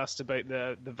think he was asked about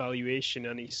the valuation,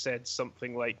 and he said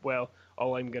something like, well,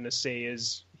 all I'm going to say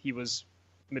is he was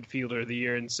midfielder of the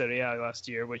year in Serie A last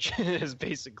year, which is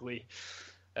basically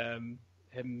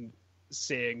him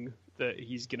saying that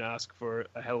he's going to ask for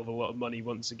a hell of a lot of money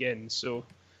once again. So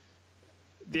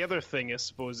the other thing, I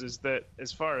suppose, is that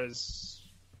as far as,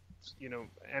 you know,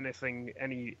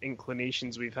 any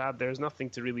inclinations we've had, there's nothing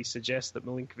to really suggest that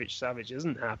Milinkovic-Savic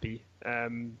isn't happy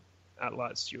at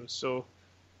Lazio. So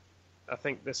I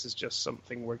think this is just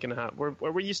something we're going to have.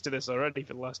 We're used to this already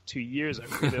for the last 2 years, I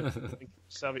think, the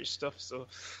Savic stuff. So,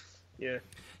 yeah.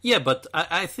 Yeah, but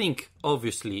I think,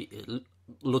 obviously,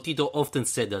 Lotito often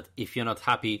said that if you're not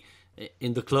happy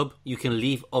in the club, you can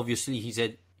leave. Obviously, he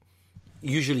says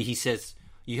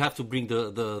you have to bring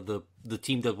the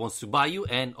team that wants to buy you,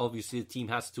 and obviously the team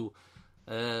has to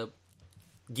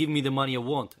give me the money I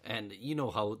want. And you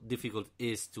know how difficult it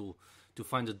is to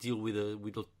find a deal with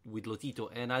Lotito.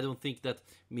 And I don't think that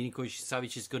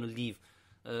Milinkovic-Savic is going to leave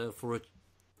for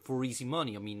easy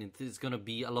money. I mean, it's going to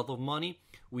be a lot of money.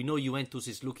 We know Juventus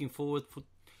is looking forward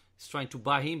is trying to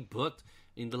buy him, but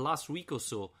in the last week or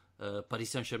so,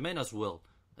 Paris Saint-Germain as well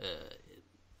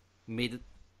made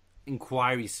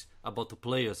inquiries about the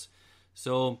players.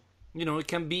 So, you know, it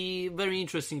can be very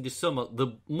interesting this summer.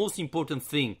 The most important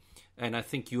thing, and I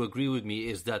think you agree with me,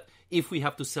 is that if we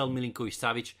have to sell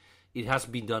Milinkovic-Savic, it has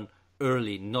been done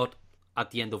early, not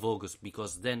at the end of August,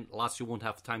 because then Lazio won't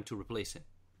have time to replace him.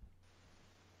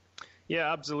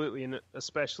 Yeah, absolutely, and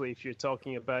especially if you're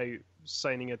talking about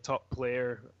signing a top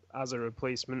player as a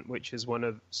replacement, which is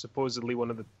supposedly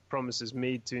one of the promises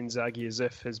made to Inzaghi, is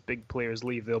if his big players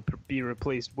leave, they'll be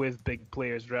replaced with big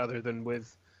players rather than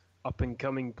with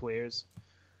up-and-coming players.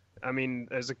 I mean,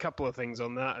 there's a couple of things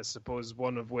on that, I suppose,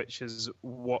 one of which is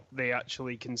what they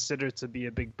actually consider to be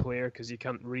a big player, because you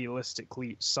can't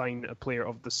realistically sign a player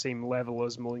of the same level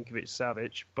as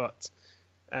Milinkovic-Savic, but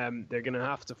they're going to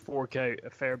have to fork out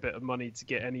a fair bit of money to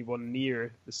get anyone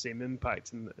near the same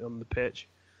impact on the pitch.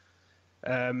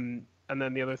 And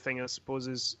then the other thing, I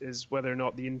suppose, is whether or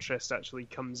not the interest actually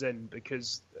comes in,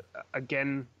 because,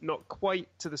 again, not quite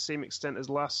to the same extent as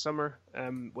last summer,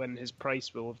 when his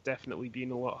price will have definitely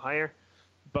been a lot higher,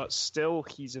 but still,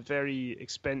 he's a very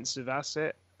expensive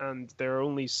asset, and there are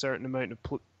only a certain amount of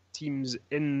teams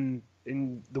in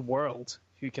the world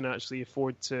who can actually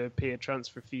afford to pay a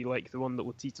transfer fee like the one that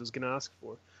Lotito's going to ask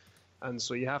for. And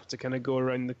so you have to kind of go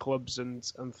around the clubs and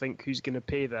think who's going to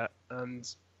pay that. And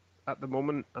at the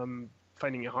moment, I'm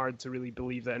finding it hard to really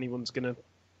believe that anyone's going to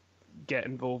get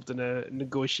involved in a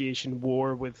negotiation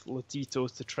war with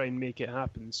Lotito to try and make it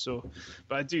happen. So,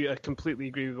 but I completely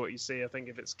agree with what you say. I think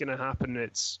if it's going to happen,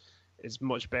 it's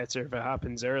much better if it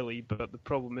happens early. But the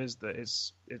problem is that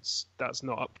that's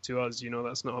not up to us. You know,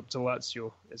 that's not up to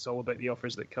Lazio. It's all about the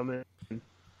offers that come in.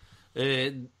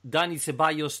 Dani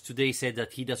Ceballos today said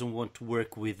that he doesn't want to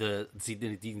work with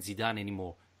Zinedine Zidane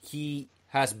anymore. He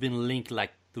has been linked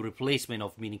like the replacement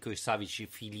of Milinkovic-Savic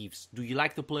if he leaves. Do you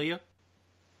like the player?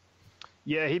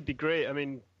 Yeah, he'd be great. I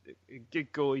mean, a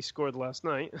good goal he scored last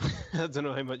night. I don't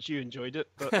know how much you enjoyed it,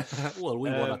 but well, we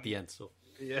won at the end, so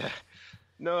yeah.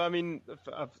 No, I mean,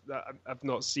 I've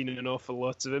not seen an awful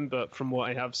lot of him, but from what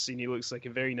I have seen, he looks like a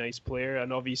very nice player,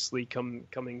 and obviously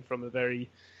coming from a very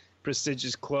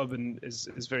prestigious club and is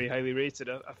very highly rated.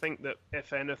 I think that,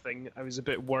 if anything, I was a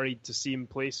bit worried to see him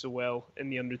play so well in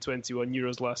the Under-21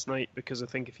 Euros last night, because I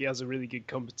think if he has a really good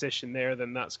competition there,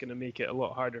 then that's going to make it a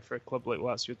lot harder for a club like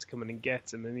Lazio to come in and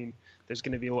get him. I mean, there's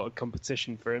going to be a lot of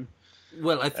competition for him.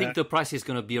 Well, I think the price is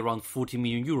going to be around 40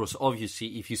 million euros.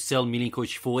 Obviously, if you sell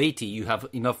Milinkovic for 80, you have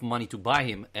enough money to buy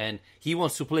him. And he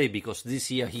wants to play because this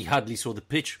year he hardly saw the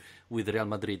pitch with Real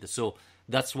Madrid. So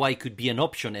that's why it could be an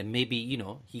option. And maybe, you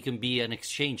know, he can be an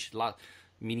exchange.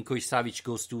 Milinkovic-Savic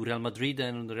goes to Real Madrid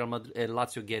and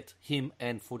Lazio get him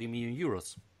and 40 million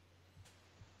euros.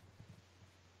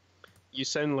 You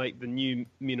sound like the new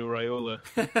Mino Raiola.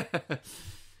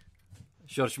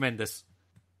 Jorge Mendes.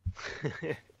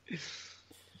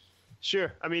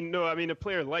 Sure. I mean, a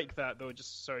player like that, though,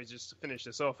 just to finish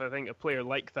this off, I think a player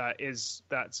like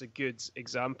that's a good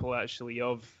example, actually,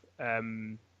 of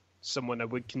someone I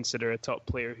would consider a top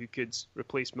player who could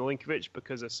replace Milinkovic,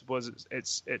 because I suppose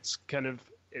it's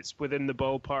within the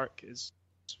ballpark, it's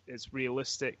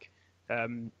realistic,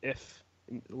 if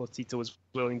Lotito was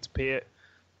willing to pay it.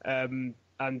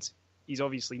 And he's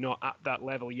obviously not at that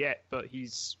level yet, but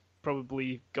he's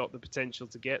probably got the potential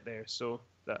to get there. So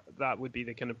that would be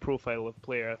the kind of profile of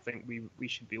player I think we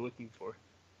should be looking for.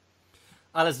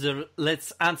 Alistair,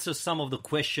 let's answer some of the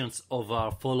questions of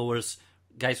our followers.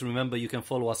 Guys, remember you can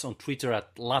follow us on Twitter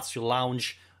at Lazio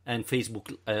Lounge and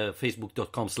Facebook,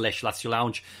 facebook.com/Lazio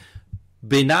Lounge.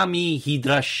 Benami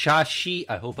Hidrashashi,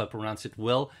 I hope I pronounce it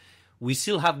well. We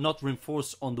still have not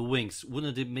reinforced on the wings.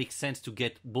 Wouldn't it make sense to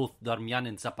get both Darmian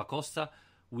and Zappacosta?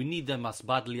 We need them as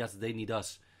badly as they need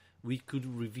us. We could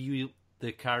review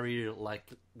their career like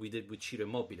we did with Ciro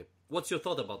Immobile. What's your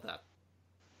thought about that?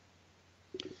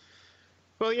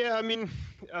 Well, yeah, I mean,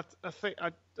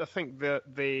 I think that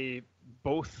they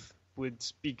both would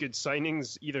be good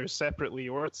signings, either separately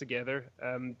or together.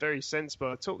 Very sensible.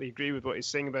 I totally agree with what he's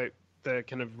saying about the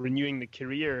kind of renewing the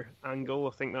career angle.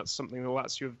 I think that's something the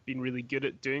Lazio have been really good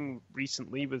at doing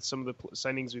recently with some of the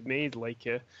signings we've made, like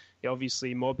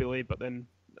obviously Immobile, but then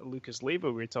Lucas Leiva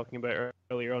we were talking about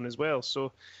earlier on as well.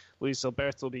 So Luis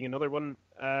Alberto being another one.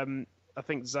 I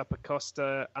think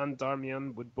Zappacosta and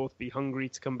Darmian would both be hungry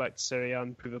to come back to Serie A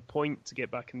and prove a point to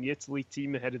get back in the Italy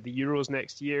team ahead of the Euros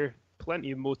next year.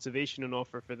 Plenty of motivation on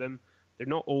offer for them. They're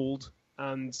not old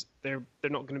and they're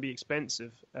not going to be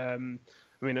expensive. I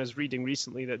mean, I was reading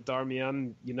recently that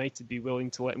Darmian United be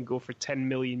willing to let him go for 10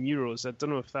 million euros. I don't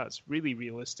know if that's really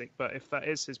realistic, but if that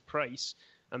is his price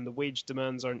and the wage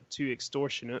demands aren't too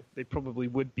extortionate, they probably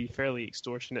would be fairly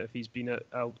extortionate if he's been at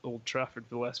Old Trafford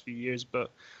for the last few years.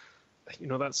 But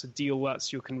that's a deal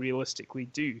Lazio can realistically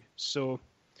do. So,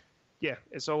 yeah,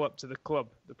 it's all up to the club.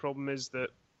 The problem is that,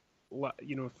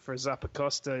 for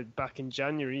Zappacosta back in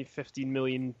January, 15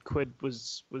 million quid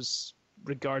was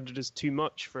regarded as too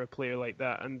much for a player like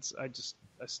that. And I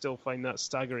still find that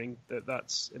staggering that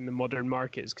that's in the modern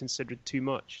market is considered too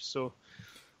much. So,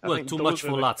 too much for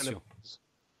Lazio.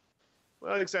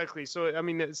 Well, exactly. So, I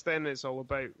mean, it's all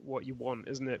about what you want,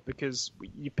 isn't it? Because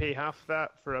you pay half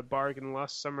that for a bargain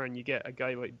last summer and you get a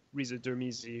guy like Riza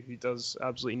Durmizi who does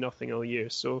absolutely nothing all year.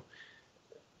 So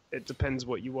it depends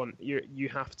what you want. You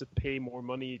have to pay more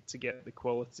money to get the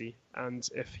quality. And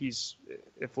if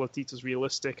Lotito's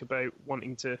realistic about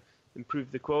wanting to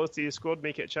improve the quality of the squad,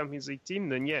 make it a Champions League team,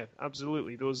 then yeah,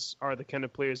 absolutely. Those are the kind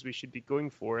of players we should be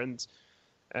going for. And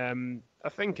I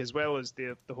think as well as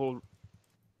the whole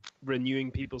renewing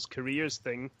people's careers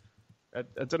thing, I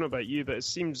don't know about you, but it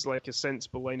seems like a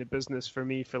sensible line of business for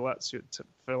me for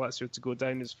Lazio to go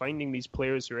down is finding these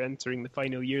players who are entering the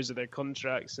final years of their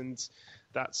contracts, and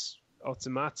that's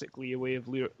automatically a way of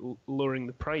lowering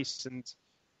the price. And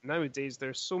nowadays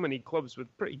there's so many clubs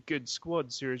with pretty good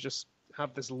squads who are just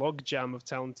have this logjam of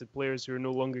talented players who are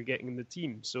no longer getting in the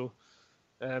team. So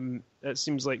it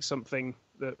seems like something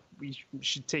that we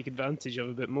should take advantage of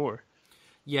a bit more.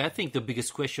 Yeah, I think the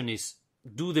biggest question is,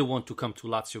 do they want to come to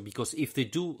Lazio? Because if they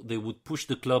do, they would push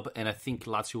the club, and I think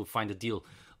Lazio will find a deal.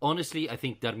 Honestly, I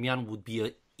think Darmian would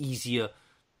be easier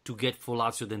to get for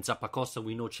Lazio than Zappacosta.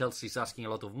 We know Chelsea is asking a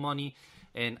lot of money,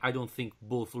 and I don't think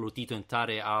both Lotito and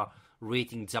Tare are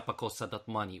rating Zappacosta that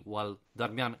money, while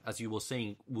Darmian, as you were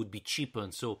saying, would be cheaper,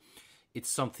 and so it's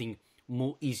something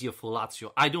more easier for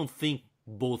Lazio. I don't think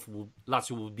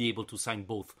Lazio would be able to sign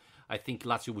both. I think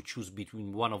Lazio would choose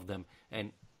between one of them,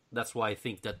 and that's why I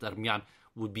think that Darmian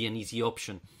would be an easy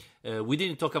option. We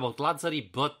didn't talk about Lazzari,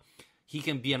 but he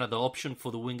can be another option for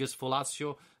the wingers for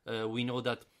Lazio. We know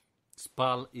that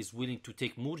Spal is willing to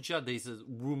take Murgia. There's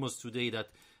rumors today that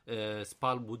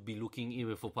Spal would be looking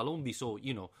even for Palombi. So,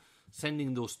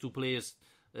 sending those two players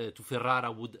to Ferrara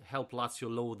would help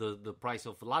Lazio lower the price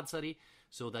of Lazzari.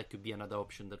 So that could be another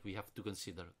option that we have to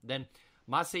consider. Then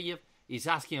Maseyev is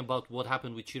asking about what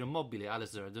happened with Ciro Immobile.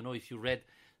 Alistair, I don't know if you read,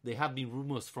 there have been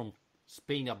rumors from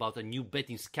Spain about a new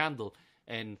betting scandal,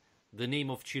 and the name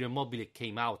of Ciro Immobile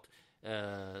came out.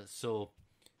 So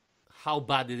how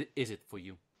bad is it for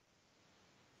you?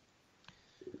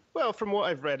 Well, from what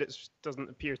I've read, it doesn't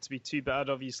appear to be too bad.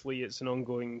 Obviously, it's an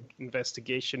ongoing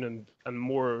investigation and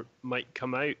more might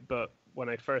come out. But when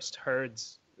I first heard,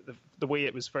 the way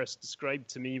it was first described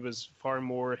to me was far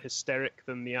more hysteric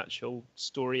than the actual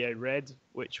story I read,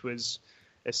 which was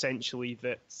essentially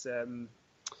that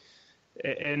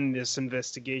in this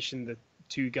investigation, the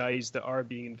two guys that are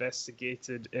being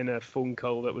investigated, in a phone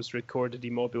call that was recorded,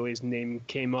 Immobile's name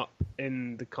came up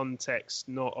in the context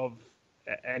not of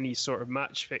any sort of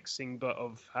match fixing, but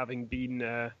of having been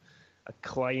a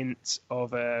client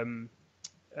of an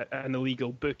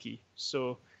illegal bookie.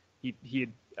 So he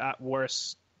had, at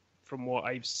worst, from what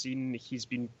I've seen, he's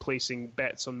been placing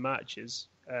bets on matches,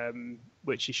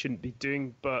 which he shouldn't be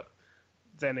doing. But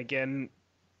then again,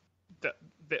 that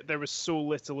there was so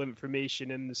little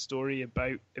information in the story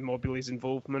about Immobile's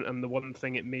involvement, and the one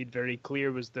thing it made very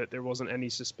clear was that there wasn't any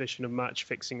suspicion of match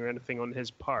fixing or anything on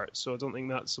his part. So I don't think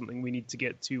that's something we need to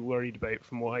get too worried about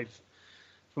from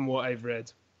what I've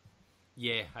read.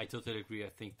 Yeah, I totally agree. I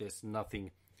think there's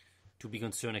nothing to be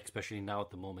concerned, especially now at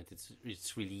the moment.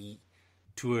 It's really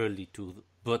too early to.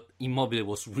 But Immobile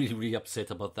was really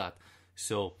upset about that.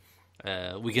 So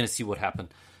we're gonna see what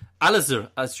happened. Alistair,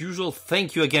 as usual,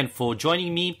 thank you again for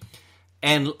joining me.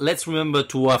 And let's remember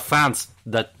to our fans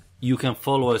that you can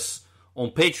follow us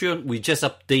on Patreon. We just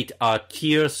update our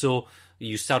tier, so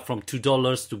you start from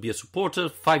 $2 to be a supporter.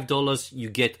 $5,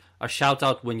 you get a shout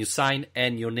out when you sign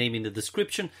and your name in the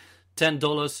description.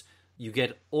 $10, you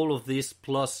get all of this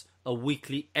plus a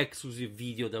weekly exclusive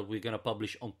video that we're going to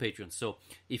publish on Patreon. So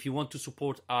if you want to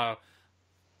support our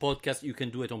podcast, you can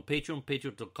do it on Patreon,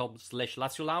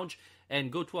 patreon.com/Lazio Lounge,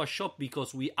 and go to our shop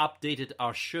because we updated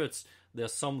our shirts. There are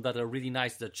some that are really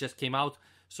nice that just came out.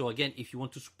 So again, if you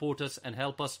want to support us and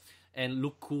help us and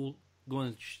look cool, go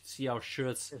and see our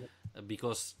shirts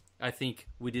because I think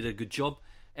we did a good job.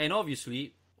 And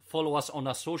obviously, follow us on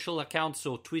our social accounts.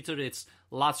 So Twitter, it's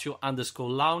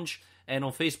Lazio_Lounge. And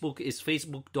on Facebook, it's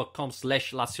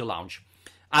facebook.com/Lazio Lounge.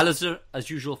 Alistair, as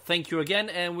usual, thank you again.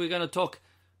 And we're going to talk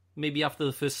maybe after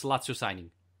the first Lazio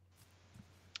signing.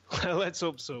 Let's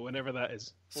hope so, whenever that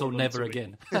is. So never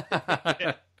again.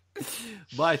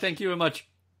 Bye. Thank you very much.